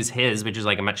he let me use his, which is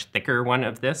like a much thicker one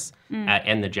of this,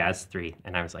 and the Jazz 3.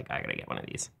 And I was like, I gotta get one of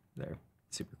these. They're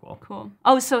super cool. Cool.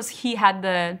 Oh, so he had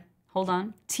the, hold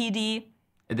on, TD?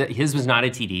 His was not a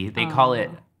TD. They call it,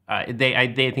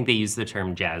 they think they use the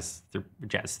term Jazz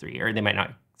 3, or they might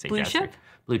not say blue Jazz chip? 3.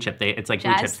 Blue chip. It's like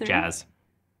Jazz blue chips 3? Jazz.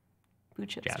 Blue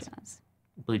chips jazz.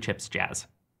 Blue chips jazz.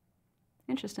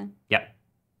 Interesting. Yep.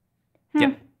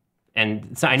 Yep.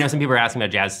 And so I know some people are asking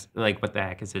about Jazz, like what the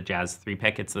heck is a Jazz 3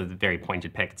 pick? It's a very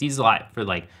pointed pick. It's used a lot for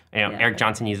like, you know, Eric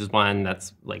Johnson uses one.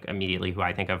 That's like immediately who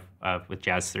I think of with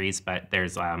Jazz 3s, but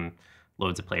there's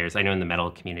loads of players. I know in the metal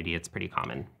community, it's pretty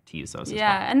common to use those as well.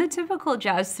 And the typical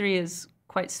Jazz 3 is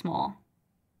quite small,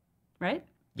 right?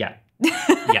 Yeah.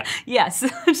 Yeah. Yes. I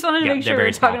just wanted to make sure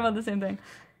we're talking about the same thing.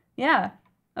 Yeah.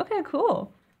 Okay,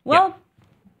 cool. Well,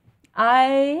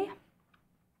 I'm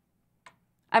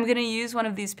going to use one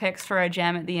of these picks for our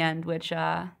jam at the end, which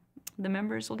the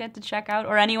members will get to check out,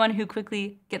 or anyone who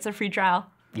quickly gets a free trial.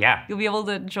 Yeah. You'll be able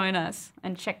to join us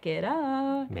and check it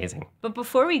out. Amazing. But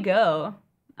before we go,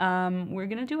 we're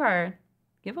going to do our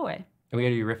giveaway. We got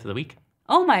to do Riff of the Week.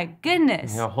 Oh my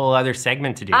goodness. A whole other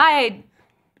segment to do. I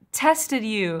tested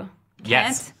you, Kent.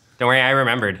 Yes. Don't worry, I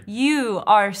remembered. You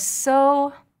are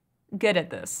so good at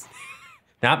this.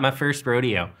 Not my first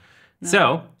rodeo. No,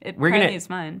 so it's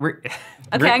mine.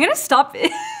 Okay, I'm gonna stop.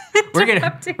 We're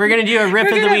gonna do a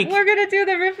riff of the week. We're gonna do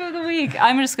the riff of the week.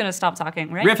 I'm just gonna stop talking.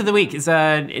 Right. Riff of the week is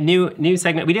a new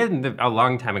segment we did a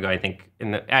long time ago. I think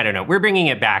I don't know. We're bringing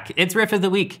it back. It's riff of the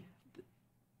week.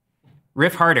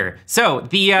 Riff harder. So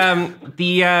we're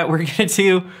gonna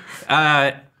do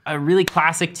a really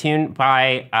classic tune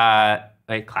by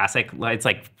a classic. It's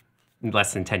like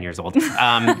less than 10 years old.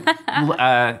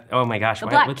 Oh my gosh.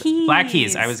 Black Keys. Black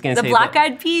Keys. I was going to say. The Black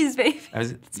Eyed Peas, baby.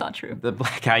 It's not true. The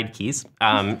Black Eyed Keys.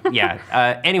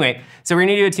 Yeah. Anyway, so we're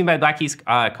going to do a tune by Black Keys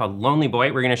called Lonely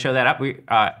Boy. We're going to show that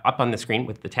up on the screen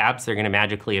with the tabs. They're going to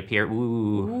magically appear.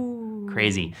 Ooh.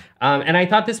 Crazy. And I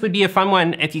thought this would be a fun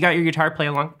one if you got your guitar, play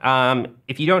along.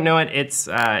 If you don't know it, it's...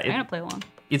 I'm going to play along.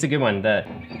 It's a good one.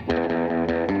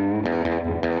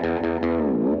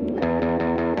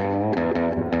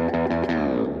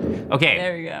 Okay.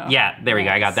 There we go. Yeah, there we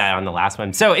go. I got that on the last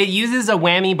one. So it uses a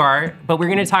whammy bar, but we're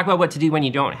going to talk about what to do when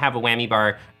you don't have a whammy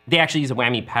bar. They actually use a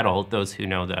whammy pedal. Those who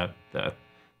know if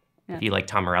you like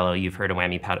Tom Morello, you've heard a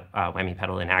whammy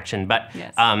pedal in action. But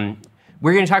yes.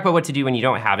 We're going to talk about what to do when you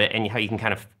don't have it and how you can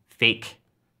kind of fake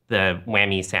the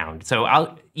whammy sound.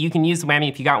 So you can use the whammy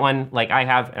if you got one, like I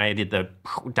have, and I did the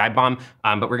dive bomb.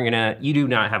 But you do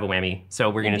not have a whammy, so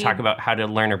we're going to talk about how to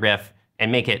learn a riff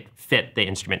and make it fit the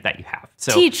instrument that you have.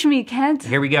 So teach me, Kent.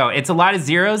 Here we go. It's a lot of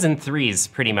zeros and threes,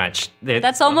 pretty much.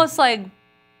 That's almost like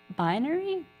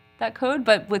binary, that code,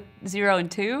 but with 0 and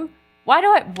 2. Why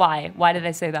did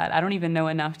I say that? I don't even know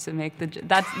enough to make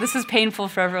this is painful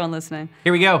for everyone listening.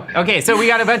 Here we go. Okay, so we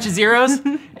got a bunch of zeros,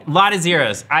 a lot of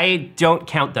zeros. I don't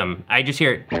count them. I just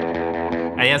hear,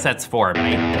 I guess that's 4, but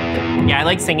I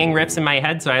like singing riffs in my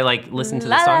head, so I like listen to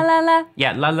the song. La, la, la.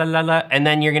 Yeah, la, la, la, la. And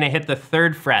then you're gonna hit the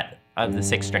 3rd fret of the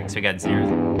 6th string, so we got zeros.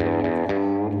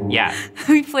 Yeah.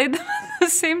 We played them at the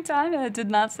same time and it did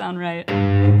not sound right.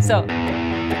 So.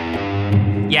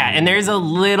 Yeah, and there's a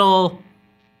little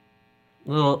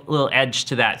edge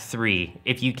to that 3.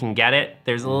 If you can get it,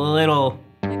 there's a little...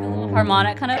 Like a little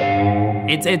harmonic kind of?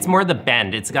 It's more the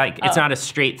bend. It's not a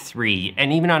straight 3.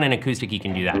 And even on an acoustic, you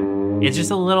can do that. It's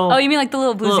just a little... Oh, you mean like the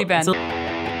little bluesy bend?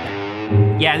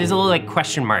 Yeah, there's a little like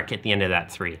question mark at the end of that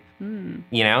 3.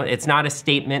 You know, it's not a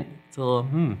statement. It's a little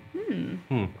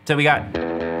So we got...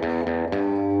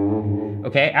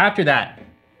 Okay, after that,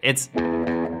 it's...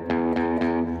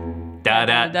 Da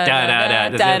da da da da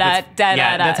da da.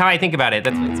 Yeah, that's how I think about it.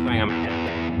 That's what's going on in my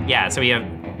head. Yeah, so we have...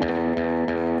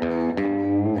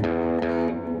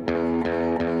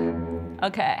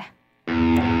 Okay.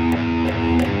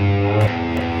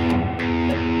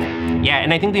 Yeah,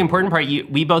 and I think the important part,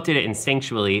 we both did it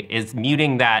instinctually, is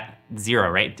muting that 0,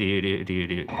 right? Do, do, do,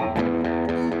 do.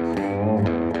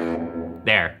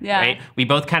 There, yeah. Right? We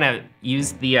both kind of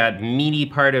used the meaty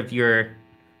part of your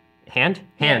Hand,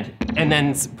 and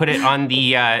then put it on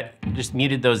the, just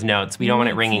muted those notes. We don't want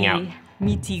it ringing out.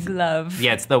 Meaty glove.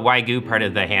 Yeah, it's the wagyu part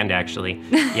of the hand, actually.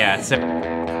 Yeah, so.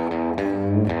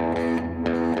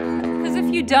 Because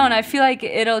if you don't, I feel like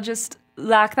it'll just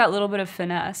lack that little bit of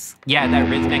finesse. Yeah, that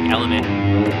rhythmic element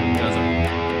goes away.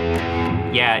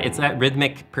 Yeah, it's that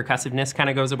rhythmic percussiveness kind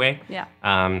of goes away. Yeah.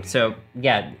 So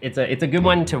yeah, it's a good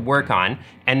one to work on.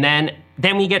 And then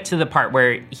we get to the part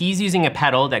where he's using a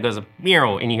pedal that goes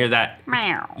meow, and you hear that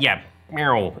Meow. yeah,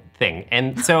 meow thing.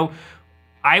 And so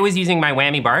I was using my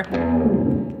whammy bar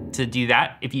to do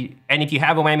that. If you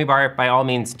have a whammy bar, by all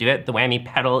means do it. The whammy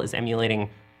pedal is emulating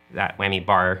that whammy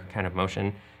bar kind of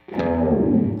motion.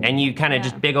 And you kind of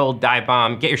just big old dive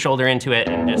bomb, get your shoulder into it,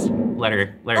 and just let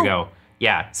her go.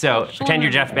 Yeah, so pretend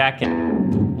you're Jeff Beck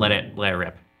and let it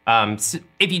rip. So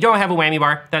if you don't have a whammy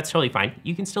bar, that's totally fine.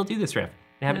 You can still do this riff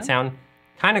and have it sound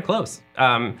kind of close.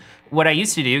 What I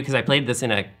used to do, because I played this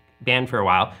in a band for a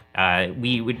while,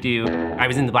 we would do, I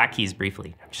was in the Black Keys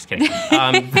briefly. I'm just kidding.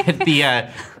 But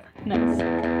Nice.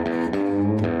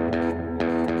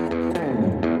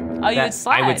 Oh, you would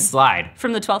slide? I would slide.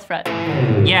 From the 12th fret?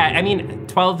 Yeah, I mean,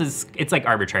 12 it's like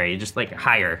arbitrary, just like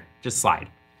higher, just slide.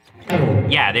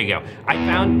 Yeah, there you go. I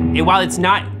found, while it's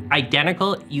not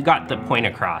identical, you got the point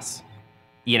across,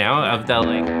 you know, of the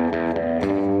like.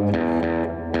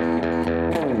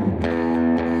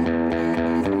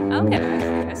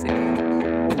 Okay, I see.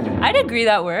 I'd agree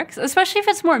that works, especially if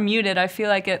it's more muted. I feel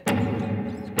like it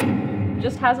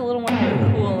just has a little more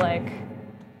cool, like,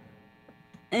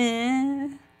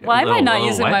 Why am I not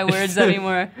using my words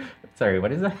anymore? Sorry,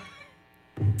 what is that?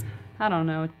 I don't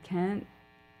know, Kent.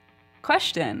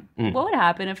 Question. What would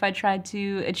happen if I tried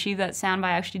to achieve that sound by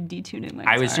actually detuning my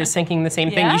guitar? I was just thinking the same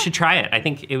thing. Yeah? You should try it. I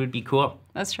think it would be cool.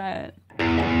 Let's try it.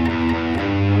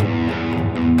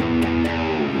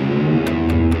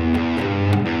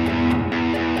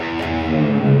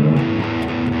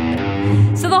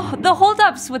 So the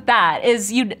holdups with that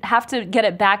is you'd have to get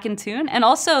it back in tune, and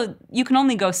also you can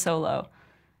only go solo.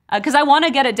 Because I want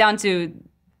to get it down to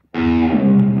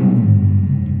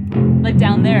like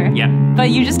down there. Yeah. But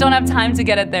you just don't have time to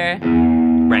get it there.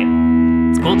 Right.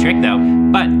 It's a cool trick though.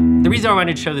 But the reason I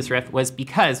wanted to show this riff was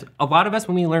because a lot of us,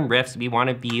 when we learn riffs, we want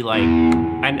to be like,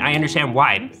 and I understand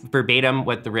why, verbatim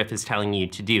what the riff is telling you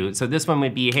to do. So this one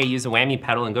would be, hey, use a whammy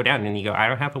pedal and go down. And you go, I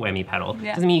don't have a whammy pedal.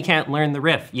 Yeah. Doesn't mean you can't learn the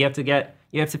riff. You have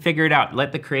to figure it out.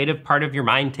 Let the creative part of your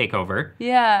mind take over.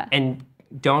 Yeah. And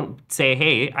don't say,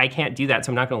 hey, I can't do that,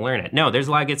 so I'm not gonna learn it. No, there's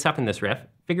a lot of good stuff in this riff.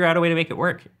 Figure out a way to make it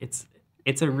work. It's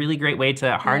a really great way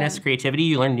to harness creativity.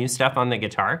 You learn new stuff on the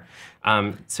guitar.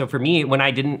 So for me, when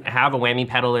I didn't have a whammy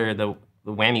pedal or the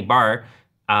whammy bar,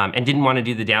 and didn't want to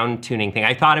do the down tuning thing,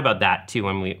 I thought about that too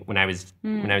when I was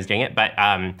doing it. But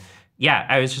yeah,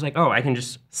 I was just like, oh, I can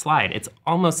just slide. It's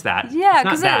almost that. Yeah,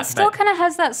 because it still kind of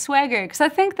has that swagger. Because I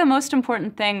think the most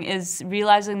important thing is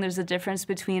realizing there's a difference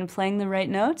between playing the right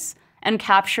notes and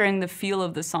capturing the feel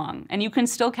of the song. And you can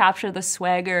still capture the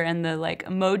swagger and the like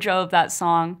mojo of that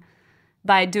song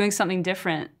by doing something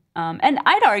different. And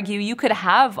I'd argue you could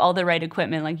have all the right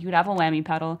equipment, like you could have a whammy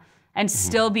pedal and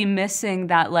still be missing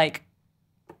that like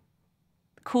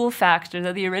cool factor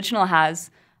that the original has.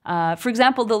 For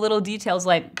example, the little details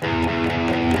like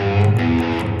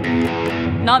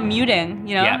not muting,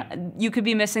 you know? Yeah. You could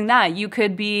be missing that. You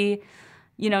could be,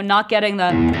 you know, not getting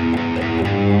the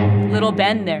little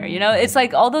bend there, you know? It's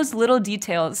like all those little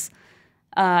details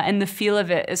and the feel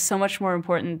of it is so much more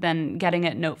important than getting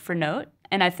it note for note.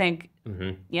 And I think,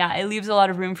 yeah, it leaves a lot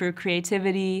of room for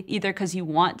creativity, either because you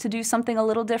want to do something a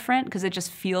little different, because it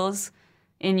just feels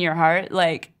in your heart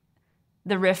like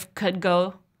the riff could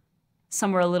go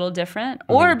somewhere a little different,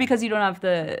 or because you don't have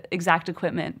the exact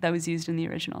equipment that was used in the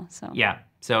original. So yeah,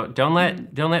 so don't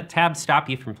let tabs stop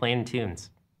you from playing tunes.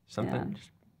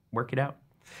 Just work it out.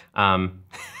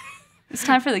 It's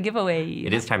time for the giveaway.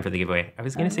 It is time for the giveaway. I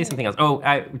was gonna say something else. Oh,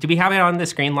 do we have it on the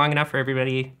screen long enough for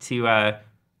everybody to?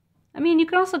 I mean, you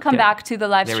can also come back to the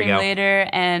live stream later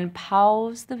and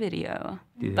pause the video,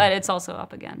 but it's also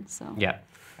up again. So yeah,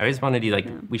 I just want to do like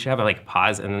we should have a like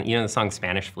pause, and you know the song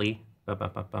Spanish Flea. Oh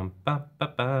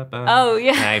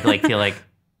yeah. And I like feel like.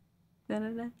 I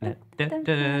love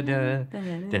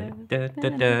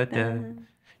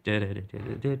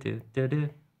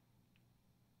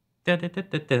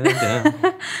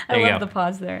the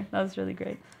pause there. That was really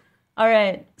great. All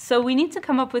right, so we need to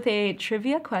come up with a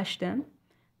trivia question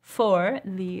for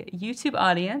the YouTube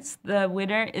audience. The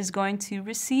winner is going to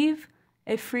receive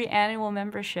a free annual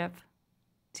membership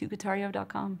to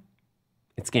guitareo.com.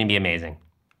 It's going to be amazing.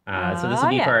 So this will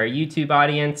be for our YouTube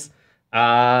audience.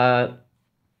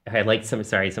 I like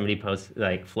somebody posted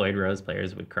like Floyd Rose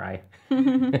players would cry.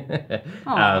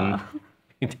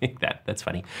 That's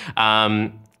funny.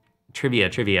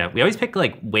 Trivia. We always pick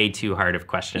like way too hard of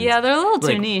questions. Yeah, they're a little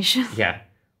too niche. Yeah.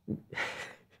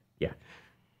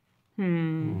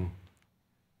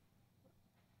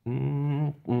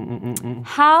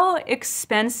 How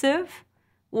expensive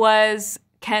was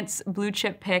Kent's blue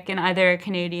chip pick in either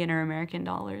Canadian or American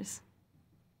dollars?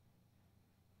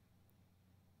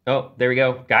 Oh, there we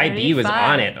go. Guy B was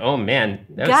on it. Oh man,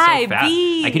 that was Guy so fast.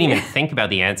 B. I couldn't even think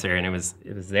about the answer, and it was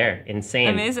there. Insane.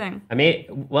 Amazing.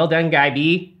 Well done, Guy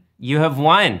B. You have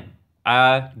won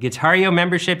Guitareo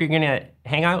membership. You're gonna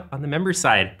hang out on the members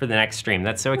side for the next stream.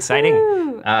 That's so exciting.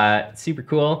 Super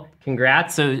cool.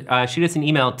 Congrats. So shoot us an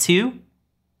email to.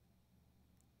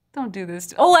 Don't do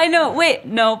this. Oh, I know. Wait,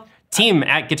 no.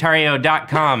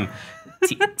 team@guitareo.com.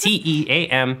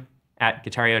 TEAM at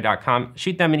guitareo.com.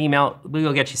 Shoot them an email. We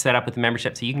will get you set up with the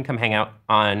membership so you can come hang out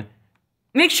on.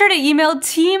 Make sure to email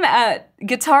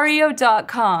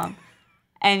team@guitareo.com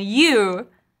and you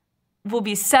will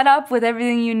be set up with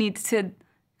everything you need to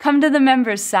come to the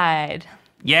members side.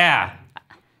 Yeah.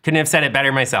 Couldn't have said it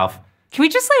better myself. Can we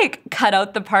just like cut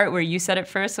out the part where you said it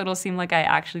first so it'll seem like I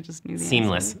actually just knew the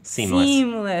answer?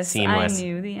 Seamless. I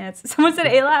knew the answer. Someone said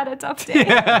Ayla had a tough day.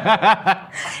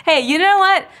 Hey, you know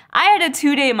what? I had a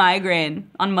 2-day migraine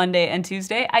on Monday and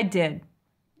Tuesday. I did.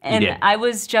 And I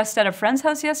was just at a friend's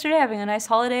house yesterday having a nice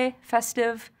holiday,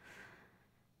 festive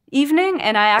evening,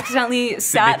 and I accidentally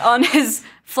sat on his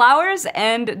flowers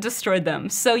and destroyed them.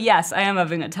 So yes, I am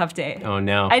having a tough day. Oh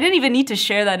no. I didn't even need to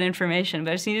share that information,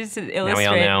 but I just needed to illustrate.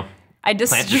 Now we all know. I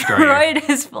destroyed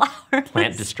his flowers.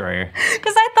 Plant destroyer.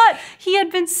 Because I thought he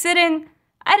had been sitting,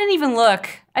 I didn't even look.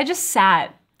 I just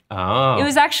sat. Oh. It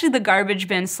was actually the garbage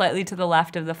bin slightly to the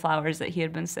left of the flowers that he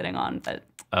had been sitting on. But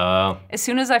as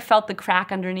soon as I felt the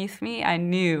crack underneath me, I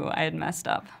knew I had messed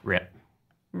up. Rip.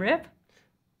 Rip?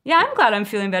 Yeah, I'm glad I'm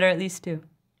feeling better at least too.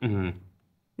 Mm-hmm.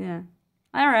 Yeah.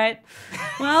 All right.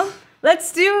 Well,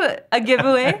 let's do a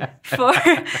giveaway for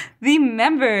the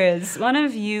members. One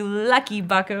of you lucky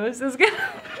buccos is going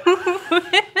to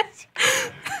win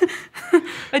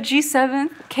a G7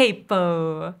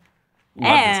 capo. This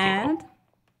capo.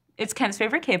 It's Kent's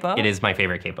favorite capo. It is my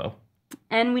favorite capo.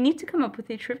 And we need to come up with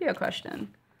a trivia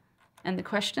question. And the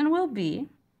question will be...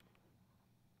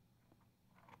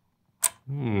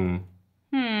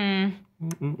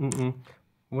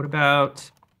 What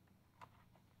about...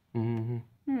 We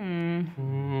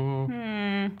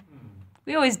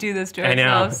always do this to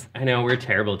ourselves. I know, we're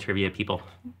terrible trivia people.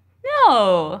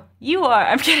 No, you are.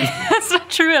 I'm kidding. That's not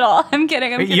true at all. I'm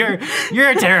kidding. You're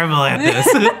terrible at this.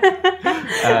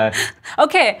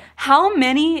 Okay, how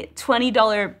many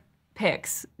 $20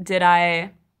 picks did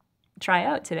I try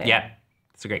out today? Yeah,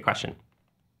 that's a great question.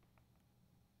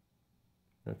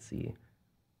 Let's see.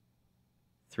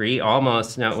 3,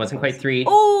 almost. No, it wasn't quite 3.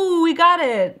 Oh, we got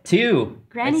it. 2.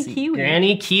 Granny Kiwi.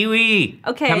 Granny Kiwi.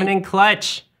 Okay. Coming in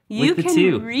clutch. You with the can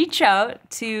 2. reach out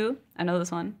to, I know this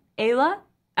one,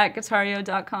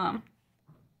 Ayla@guitareo.com.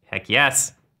 Heck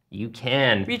yes, you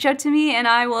can. Reach out to me and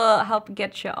I will help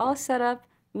get you all set up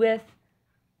with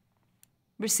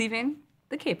receiving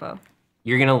the capo.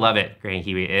 You're going to love it, Granny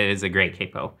Kiwi. It is a great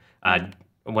capo.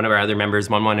 One of our other members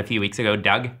won one a few weeks ago.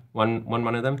 Doug won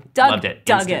one of them. Loved it.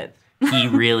 Dug it. He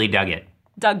really dug it.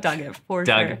 Dug it for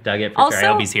sure. Dug it for also, sure.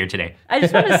 I hope he's here today. I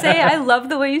just want to say I love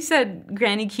the way you said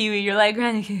Granny Kiwi. You're like,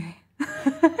 Granny Kiwi.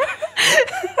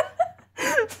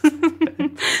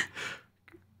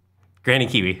 Granny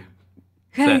Kiwi.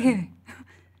 Granny Kiwi.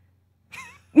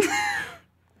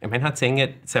 Am I not saying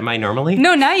it semi-normally?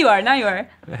 No, now you are.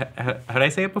 How did I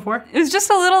say it before? It was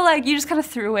just a little like, you just kind of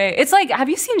threw away. It's like, have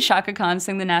you seen Shaka Khan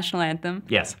sing the national anthem?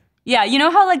 Yes. Yeah, you know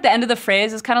how like the end of the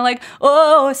phrase is kind of like,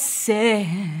 oh, say.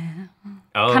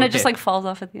 Kind of just like falls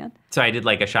off at the end. So I did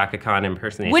like a Shaka Khan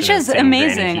impersonation. Which is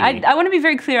amazing. I want to be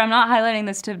very clear. I'm not highlighting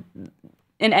this to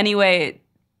in any way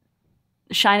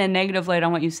shine a negative light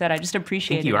on what you said. I just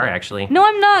appreciate it. I think you are actually. No,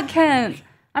 I'm not, Kent.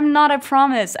 I'm not, I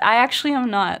promise. I actually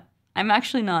am not. I'm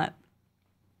actually not.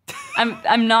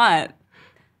 I'm not.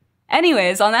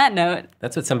 Anyways, on that note.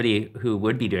 That's what somebody who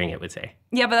would be doing it would say.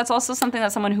 Yeah, but that's also something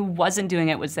that someone who wasn't doing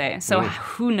it would say. So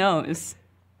who knows?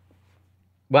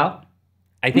 Well,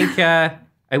 I think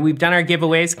we've done our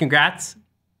giveaways. Congrats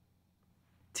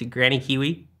to Granny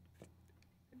Kiwi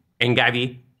and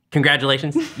Gabi.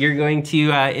 Congratulations. You're going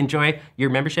to enjoy your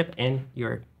membership and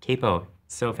your capo.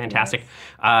 So fantastic.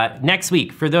 Next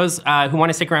week, for those who want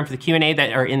to stick around for the Q&A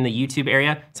that are in the YouTube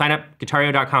area, sign up,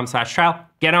 guitareo.com/trial.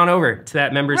 Get on over to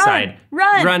that member side.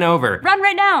 Run over. Run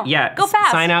right now. Yeah. Go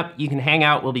fast. Sign up. You can hang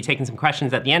out. We'll be taking some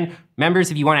questions at the end. Members,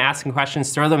 if you want to ask some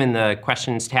questions, throw them in the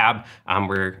questions tab.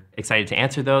 We're excited to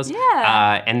answer those.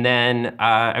 Yeah. And then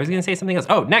I was going to say something else.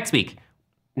 Oh, next week.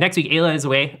 Next week, Ayla is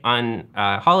away on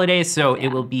holidays, so it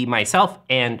will be myself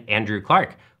and Andrew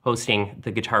Clark hosting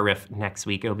the Guitar Riff next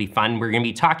week. It'll be fun. We're going to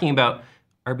be talking about,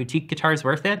 are boutique guitars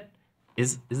worth it?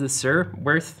 Is the Sur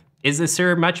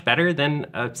much better than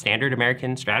a standard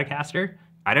American Stratocaster?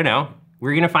 I don't know.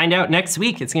 We're going to find out next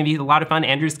week. It's going to be a lot of fun.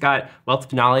 Andrew's got wealth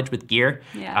of knowledge with gear.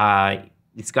 Yeah.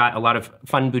 He's got a lot of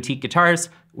fun boutique guitars.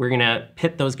 We're going to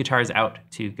pit those guitars out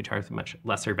to guitars with much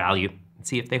lesser value and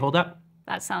see if they hold up.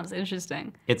 That sounds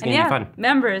interesting. It's going to be fun.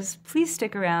 Members, please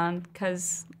stick around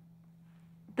because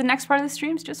the next part of the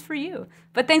stream is just for you.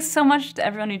 But thanks so much to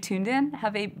everyone who tuned in.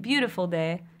 Have a beautiful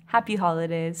day. Happy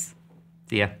holidays.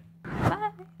 See ya.